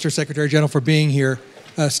 Thank you, Mr. Secretary General, for being here.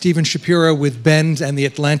 Stephen Shapiro with BENS and the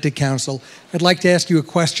Atlantic Council. I'd like to ask you a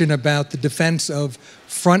question about the defense of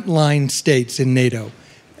frontline states in NATO,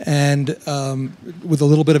 and with a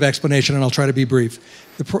little bit of explanation, and I'll try to be brief.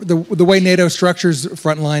 The way NATO structures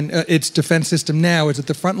its defense system now is that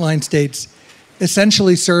the frontline states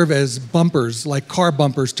essentially serve as bumpers, like car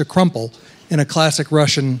bumpers, to crumple in a classic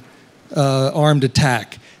Russian armed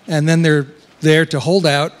attack. And then they're there to hold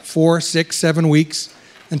out 4, 6, 7 weeks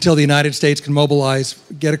until the United States can mobilize,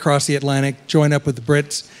 get across the Atlantic, join up with the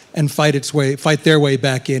Brits, and fight their way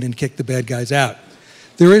back in and kick the bad guys out.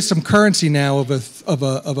 There is some currency now of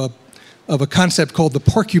a concept called the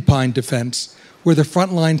porcupine defense, where the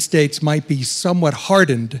frontline states might be somewhat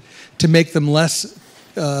hardened to make them less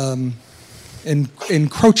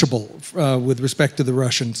encroachable with respect to the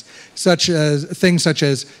Russians, things such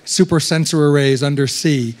as super sensor arrays under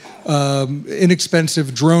sea,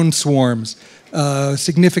 inexpensive drone swarms,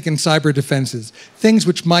 significant cyber defenses, things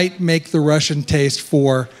which might make the Russian taste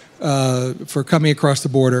for coming across the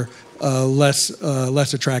border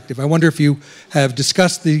less attractive. I wonder if you have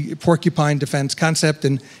discussed the porcupine defense concept,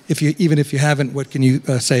 and even if you haven't, what can you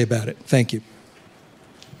say about it? Thank you.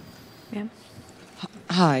 Yeah.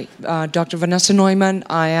 Hi, Dr. Vanessa Neumann.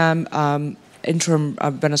 I am interim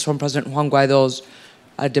Venezuelan President Juan Guaido's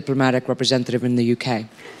diplomatic representative in the UK,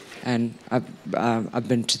 and I've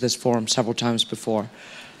been to this forum several times before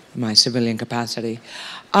in my civilian capacity.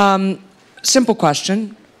 Simple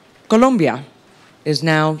question. Colombia is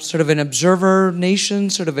now sort of an observer nation,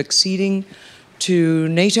 sort of acceding to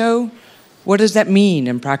NATO. What does that mean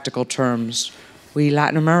in practical terms? We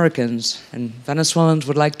Latin Americans and Venezuelans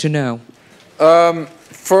would like to know.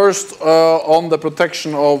 First, on the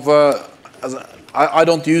protection of, I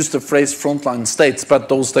don't use the phrase frontline states, but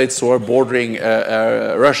those states who are bordering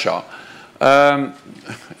Russia.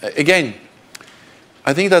 Again,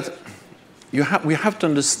 I think that we have to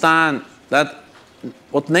understand that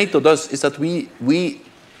what NATO does is that we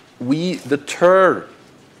deter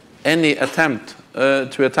any attempt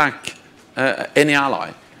to attack any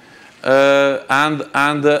ally,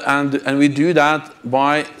 and we do that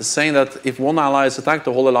by saying that if one ally is attacked,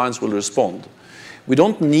 the whole alliance will respond. We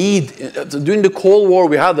don't need. During the Cold War,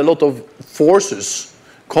 we had a lot of forces,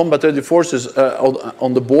 combat-ready forces,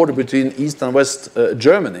 on the border between East and West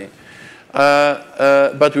Germany.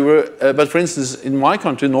 But for instance, in my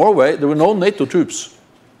country, Norway, there were no NATO troops,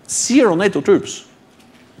 0 NATO troops.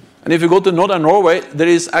 And if you go to northern Norway, there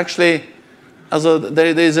is actually,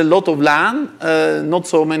 there is a lot of land, not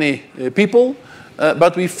so many people,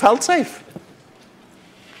 but we felt safe.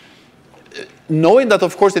 Knowing that,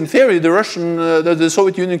 of course, in theory, the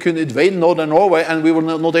Soviet Union could invade northern Norway, and we were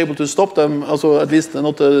not able to stop them, also at least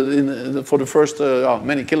not for the first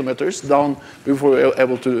many kilometers down before we were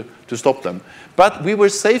able to stop them. But we were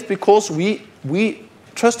safe because we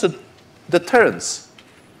trusted deterrence.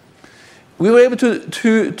 We were able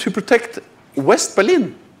to protect West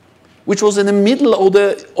Berlin, which was in the middle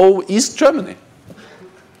of East Germany.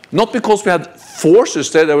 Not because we had forces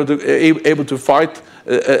there that were able to fight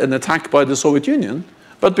an attack by the Soviet Union,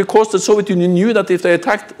 but because the Soviet Union knew that if they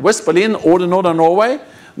attacked West Berlin or the northern Norway,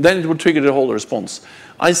 then it would trigger the whole response.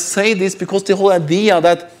 I say this because the whole idea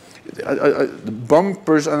that the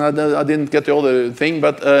bumpers, and I didn't get the other thing,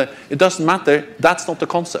 but it doesn't matter, that's not the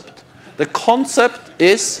concept. The concept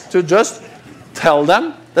is to just tell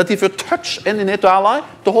them that if you touch any NATO ally,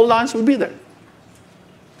 the whole alliance will be there.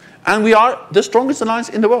 And we are the strongest alliance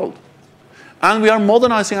in the world. And we are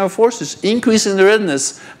modernizing our forces, increasing the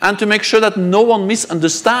readiness, and to make sure that no one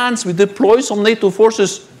misunderstands, we deploy some NATO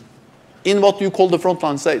forces in what you call the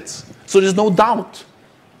frontline states. So there's no doubt.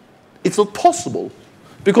 It's not possible,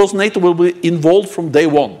 because NATO will be involved from day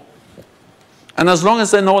one. And as long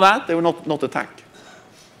as they know that, they will not attack.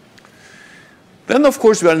 Then, of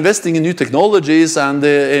course, we are investing in new technologies and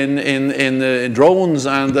in drones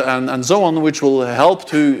and so on, which will help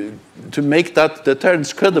to make that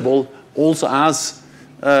deterrence credible, also as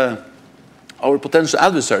our potential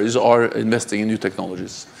adversaries are investing in new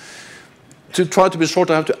technologies. To try to be short,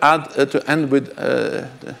 I have to end with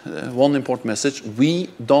one important message. We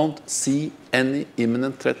don't see any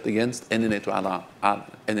imminent threat against any NATO ally.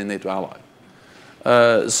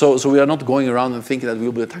 So we are not going around and thinking that we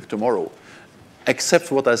will be attacked tomorrow. Except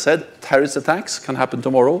for what I said, terrorist attacks can happen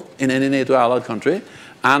tomorrow in any NATO allied country.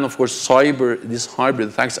 And of course, these hybrid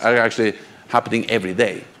attacks are actually happening every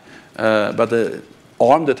day. But the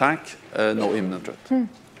armed attack, no imminent threat.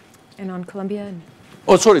 And on Colombia?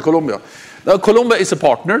 Oh, sorry, Colombia. Now, Colombia is a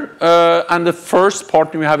partner, and the first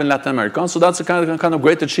partner we have in Latin America. So that's a kind of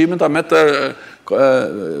great achievement. I met the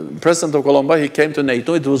president of Colombia. He came to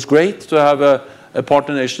NATO. It was great to have a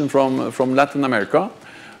partner nation from Latin America.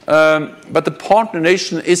 But the partner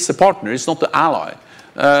nation is a partner. It's not the ally.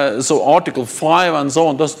 So Article 5 and so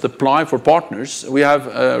on doesn't apply for partners. We have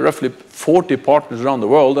roughly 40 partners around the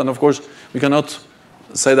world, and of course we cannot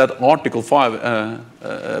say that Article 5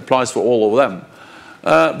 applies for all of them.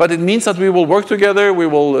 But it means that we will work together, we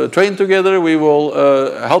will train together, we will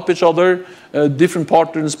help each other. Different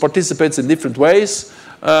partners participate in different ways,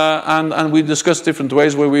 and we discuss different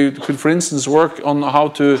ways where we could, for instance, work on how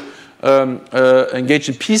to engage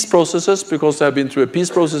in peace processes, because they have been through a peace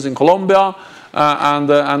process in Colombia,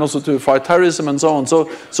 and also to fight terrorism and so on.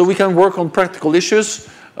 So we can work on practical issues,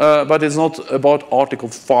 but it's not about Article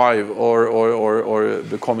 5 or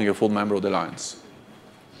becoming a full member of the alliance.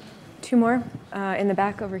 two more in the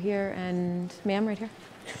back over here, and ma'am right here.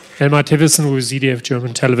 Elmar Tivissen with ZDF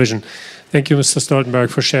German Television. Thank you, Mr. Stoltenberg,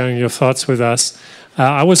 for sharing your thoughts with us.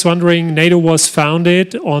 I was wondering, NATO was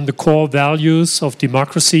founded on the core values of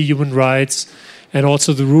democracy, human rights, and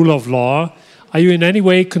also the rule of law. Are you in any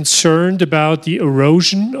way concerned about the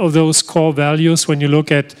erosion of those core values when you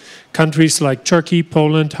look at countries like Turkey,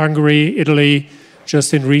 Poland, Hungary, Italy,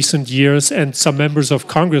 just in recent years, and some members of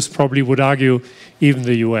Congress probably would argue even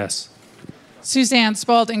the US? Suzanne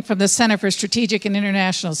Spalding from the Center for Strategic and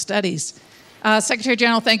International Studies. Secretary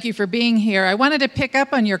General, thank you for being here. I wanted to pick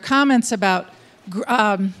up on your comments about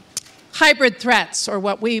hybrid threats, or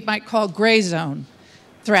what we might call gray zone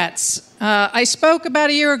threats. I spoke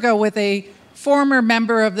about a year ago with a former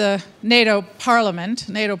member of the NATO Parliament,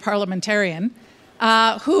 NATO parliamentarian,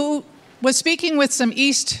 who was speaking with some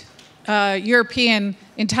East European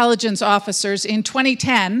intelligence officers in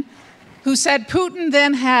 2010, who said Putin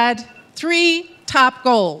then had 3 top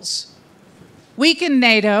goals: weaken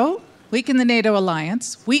NATO, weaken the NATO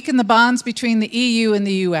alliance, weaken the bonds between the EU and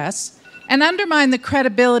the US, and undermine the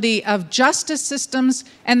credibility of justice systems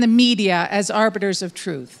and the media as arbiters of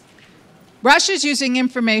truth. Russia's using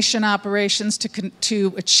information operations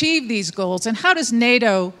to achieve these goals, and how does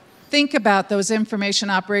NATO think about those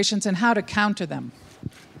information operations and how to counter them?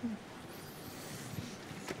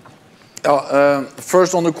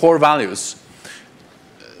 First, on the core values.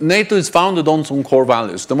 NATO is founded on some core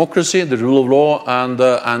values: democracy, the rule of law,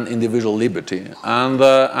 and individual liberty. And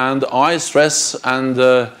I stress and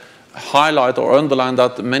highlight or underline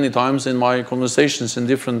that many times in my conversations in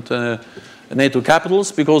different NATO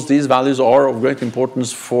capitals, because these values are of great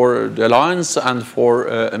importance for the alliance and for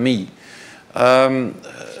me.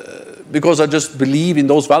 Because I just believe in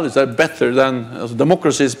those values. They're better than,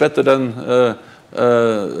 democracy is better than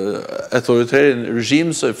authoritarian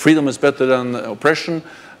regimes. Freedom is better than oppression.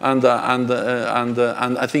 And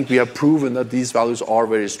I think we have proven that these values are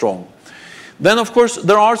very strong. Then, of course,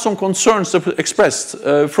 there are some concerns expressed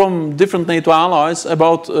from different NATO allies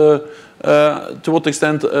about to what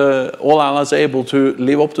extent all allies are able to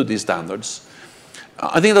live up to these standards.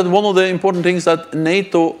 I think that one of the important things that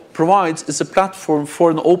NATO provides is a platform for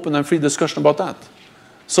an open and free discussion about that.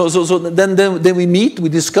 So then we meet, we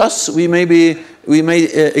discuss, we may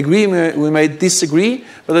agree, we may disagree,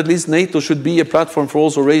 but at least NATO should be a platform for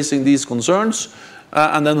also raising these concerns,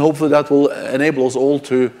 and then hopefully that will enable us all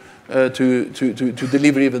to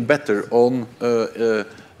deliver even better on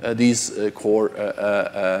these core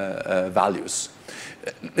values.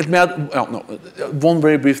 Let me add one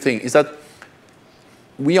very brief thing, is that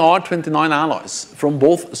we are 29 allies from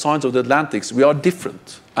both sides of the Atlantic. We are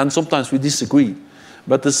different, and sometimes we disagree.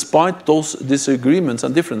 But despite those disagreements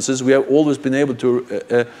and differences, we have always been able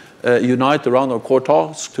to unite around our core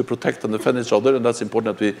tasks to protect and defend each other, and that's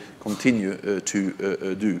important that we continue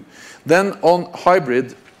to do. Then on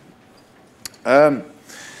hybrid,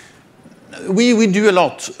 we do a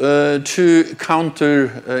lot to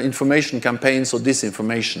counter information campaigns or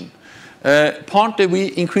disinformation. Partly we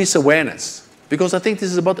increase awareness, because I think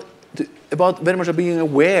this is about very much being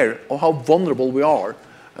aware of how vulnerable we are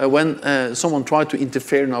when someone tries to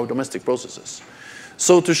interfere in our domestic processes.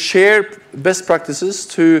 So to share best practices,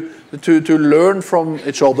 to learn from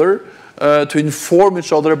each other, to inform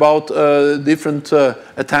each other about different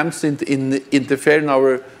attempts to interfere in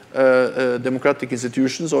our democratic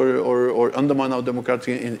institutions or undermine our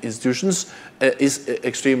democratic institutions is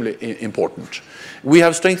extremely important. We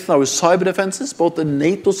have strengthened our cyber defenses, both the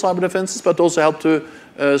NATO cyber defenses, but also helped to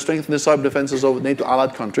strengthen the cyber defenses of NATO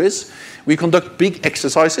allied countries. We conduct big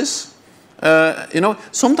exercises.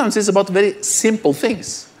 Sometimes it's about very simple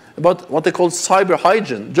things, about what they call cyber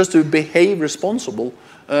hygiene, just to behave responsible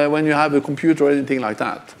when you have a computer or anything like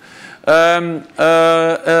that.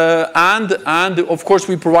 And of course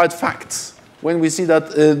we provide facts. When we see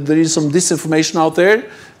that there is some disinformation out there,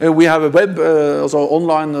 we have a web,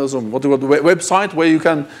 online website where you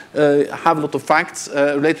can have a lot of facts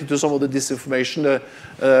related to some of the disinformation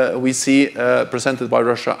we see presented by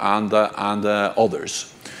Russia and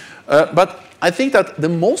others. But I think that the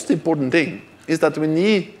most important thing is that we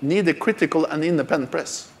need a critical and independent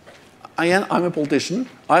press. I'm a politician.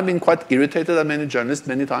 I've been quite irritated at many journalists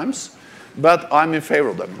many times, but I'm in favor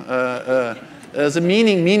of them. The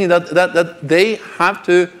meaning that they have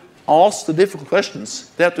to ask the difficult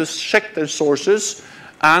questions. They have to check their sources,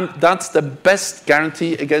 and that's the best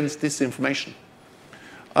guarantee against disinformation.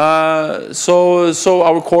 So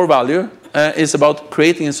our core value is about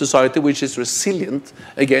creating a society which is resilient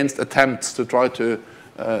against attempts to try to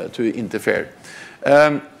interfere.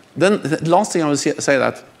 Then the last thing I will say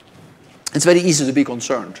that it's very easy to be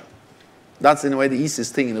concerned. That's in a way the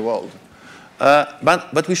easiest thing in the world.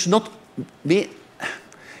 But we should not be,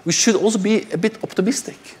 we should also be a bit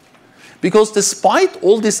optimistic. Because despite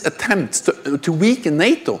all these attempts to weaken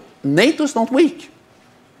NATO, NATO is not weak.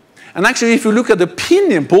 And actually, if you look at the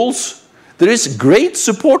opinion polls, there is great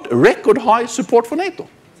support, record high support for NATO.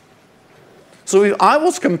 So if I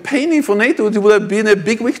was campaigning for NATO, it would have been a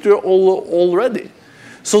big victory already.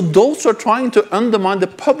 So those who are trying to undermine the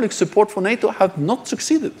public support for NATO have not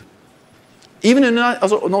succeeded. Even in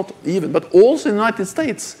not even, but also in the United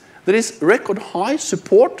States, there is record high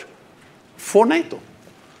support for NATO.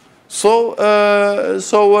 So,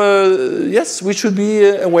 yes, we should be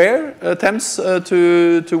aware attempts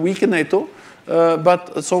to weaken NATO,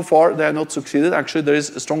 but so far they have not succeeded. Actually, there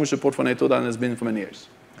is stronger support for NATO than has been for many years.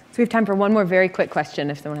 So we have time for one more very quick question,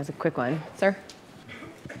 if someone has a quick one. Sir?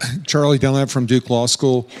 Charlie Dunlap from Duke Law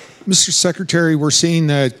School. Mr. Secretary, we're seeing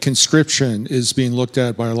that conscription is being looked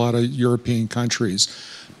at by a lot of European countries.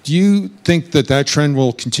 Do you think that that trend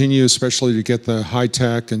will continue, especially to get the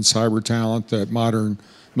high-tech and cyber talent that modern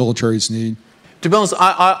militaries need? To be honest,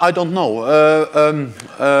 I don't know.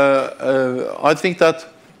 I think that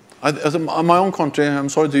my own country, I'm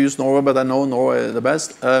sorry to use Norway, but I know Norway the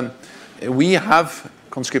best, we have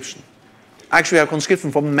conscription. Actually, we have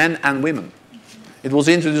conscription for men and women. It was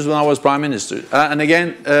introduced when I was Prime Minister. And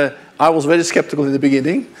again, I was very skeptical in the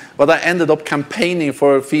beginning, but I ended up campaigning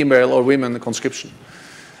for female or women conscription.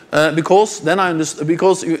 Because then I understood,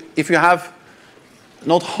 because if you have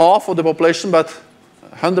not half of the population, but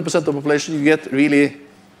 100% of the population, you get really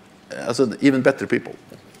even better people.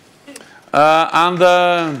 And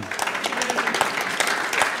the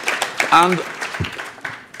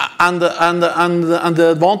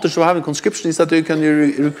advantage of having conscription is that you can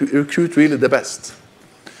recruit really the best.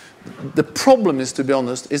 The problem is, to be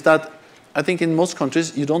honest, is that I think in most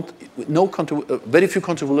countries very few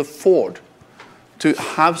countries will afford to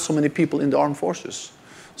have so many people in the armed forces.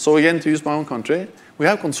 So again, to use my own country, we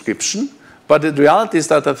have conscription, but the reality is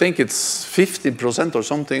that I think it's 50% or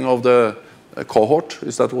something of the cohort,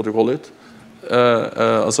 is that what you call it?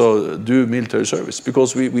 Also do military service,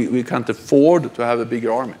 because we can't afford to have a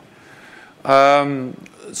bigger army.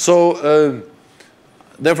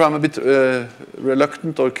 Therefore I'm a bit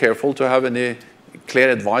reluctant or careful to have any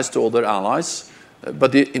clear advice to other allies.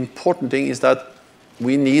 But the important thing is that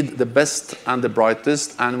we need the best and the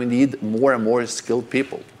brightest, and we need more and more skilled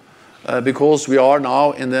people. Because we are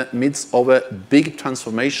now in the midst of a big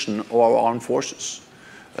transformation of our armed forces.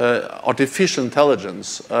 Artificial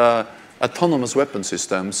intelligence, autonomous weapon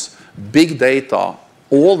systems, big data,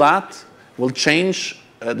 all that will change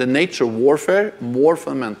the nature of warfare more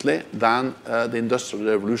fundamentally than the Industrial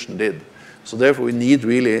Revolution did. So therefore we need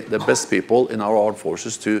really the best people in our armed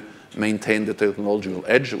forces to maintain the technological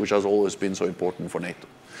edge, which has always been so important for NATO.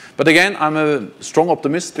 But again, I'm a strong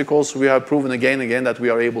optimist because we have proven again and again that we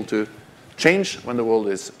are able to change when the world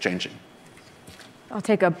is changing. I'll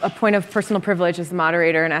take a point of personal privilege as the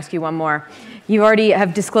moderator and ask you one more. You already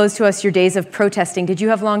have disclosed to us your days of protesting. Did you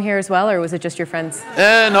have long hair as well, or was it just your friends?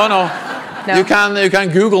 No. You can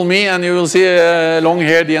Google me and you will see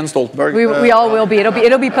long-haired Jens Stoltenberg. We all will be.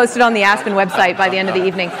 It'll be posted on the Aspen website by the end of the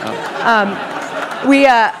evening.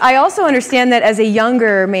 I also understand that as a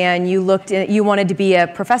younger man, you wanted to be a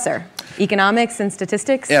professor, economics and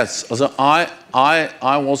statistics. Yes, so I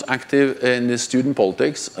was active in the student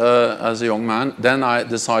politics as a young man. Then I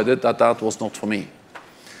decided that that was not for me.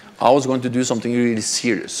 I was going to do something really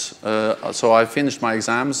serious. So I finished my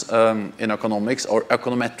exams in economics, or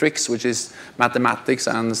econometrics, which is mathematics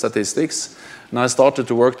and statistics. And I started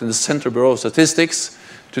to work in the Central Bureau of Statistics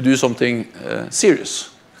to do something serious.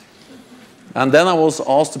 And then I was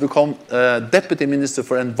asked to become Deputy Minister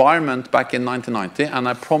for Environment back in 1990, and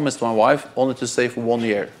I promised my wife only to stay for 1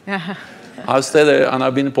 year. I've stayed there, and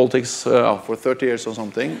I've been in politics for 30 years or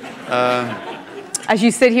something. As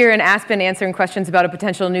you sit here in Aspen answering questions about a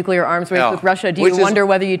potential nuclear arms race with Russia, do you wonder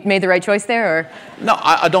whether you made the right choice there? Or? No,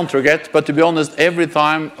 I don't regret, but to be honest, every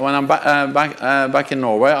time when I'm back in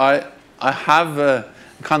Norway, I have a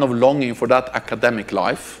kind of longing for that academic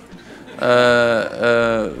life. But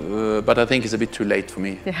I think it's a bit too late for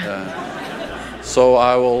me. So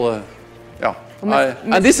I will,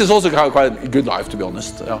 and this is also quite a good life, to be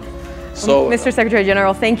honest. Yeah. So, Mr. Secretary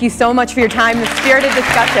General, thank you so much for your time, the spirited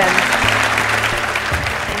discussion.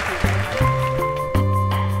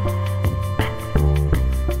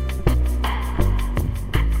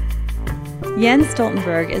 Jens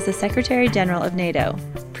Stoltenberg is the Secretary General of NATO.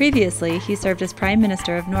 Previously, he served as Prime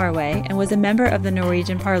Minister of Norway and was a member of the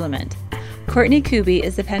Norwegian Parliament. Courtney Kube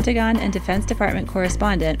is the Pentagon and Defense Department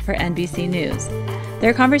correspondent for NBC News.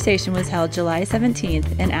 Their conversation was held July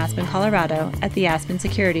 17th in Aspen, Colorado at the Aspen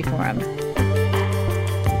Security Forum.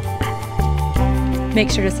 Make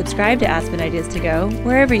sure to subscribe to Aspen Ideas To Go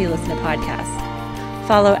wherever you listen to podcasts.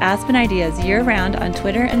 Follow Aspen Ideas year-round on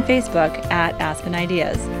Twitter and Facebook at Aspen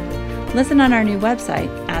Ideas. Listen on our new website,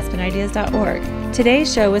 aspenideas.org.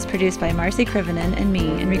 Today's show was produced by Marcy Krivonen and me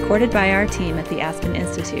and recorded by our team at the Aspen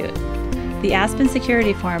Institute. The Aspen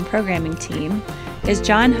Security Forum programming team is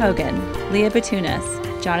John Hogan, Leah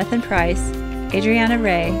Batunas, Jonathan Price, Adriana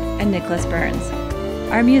Ray, and Nicholas Burns.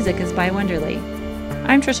 Our music is by Wonderly.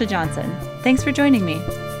 I'm Trisha Johnson. Thanks for joining me.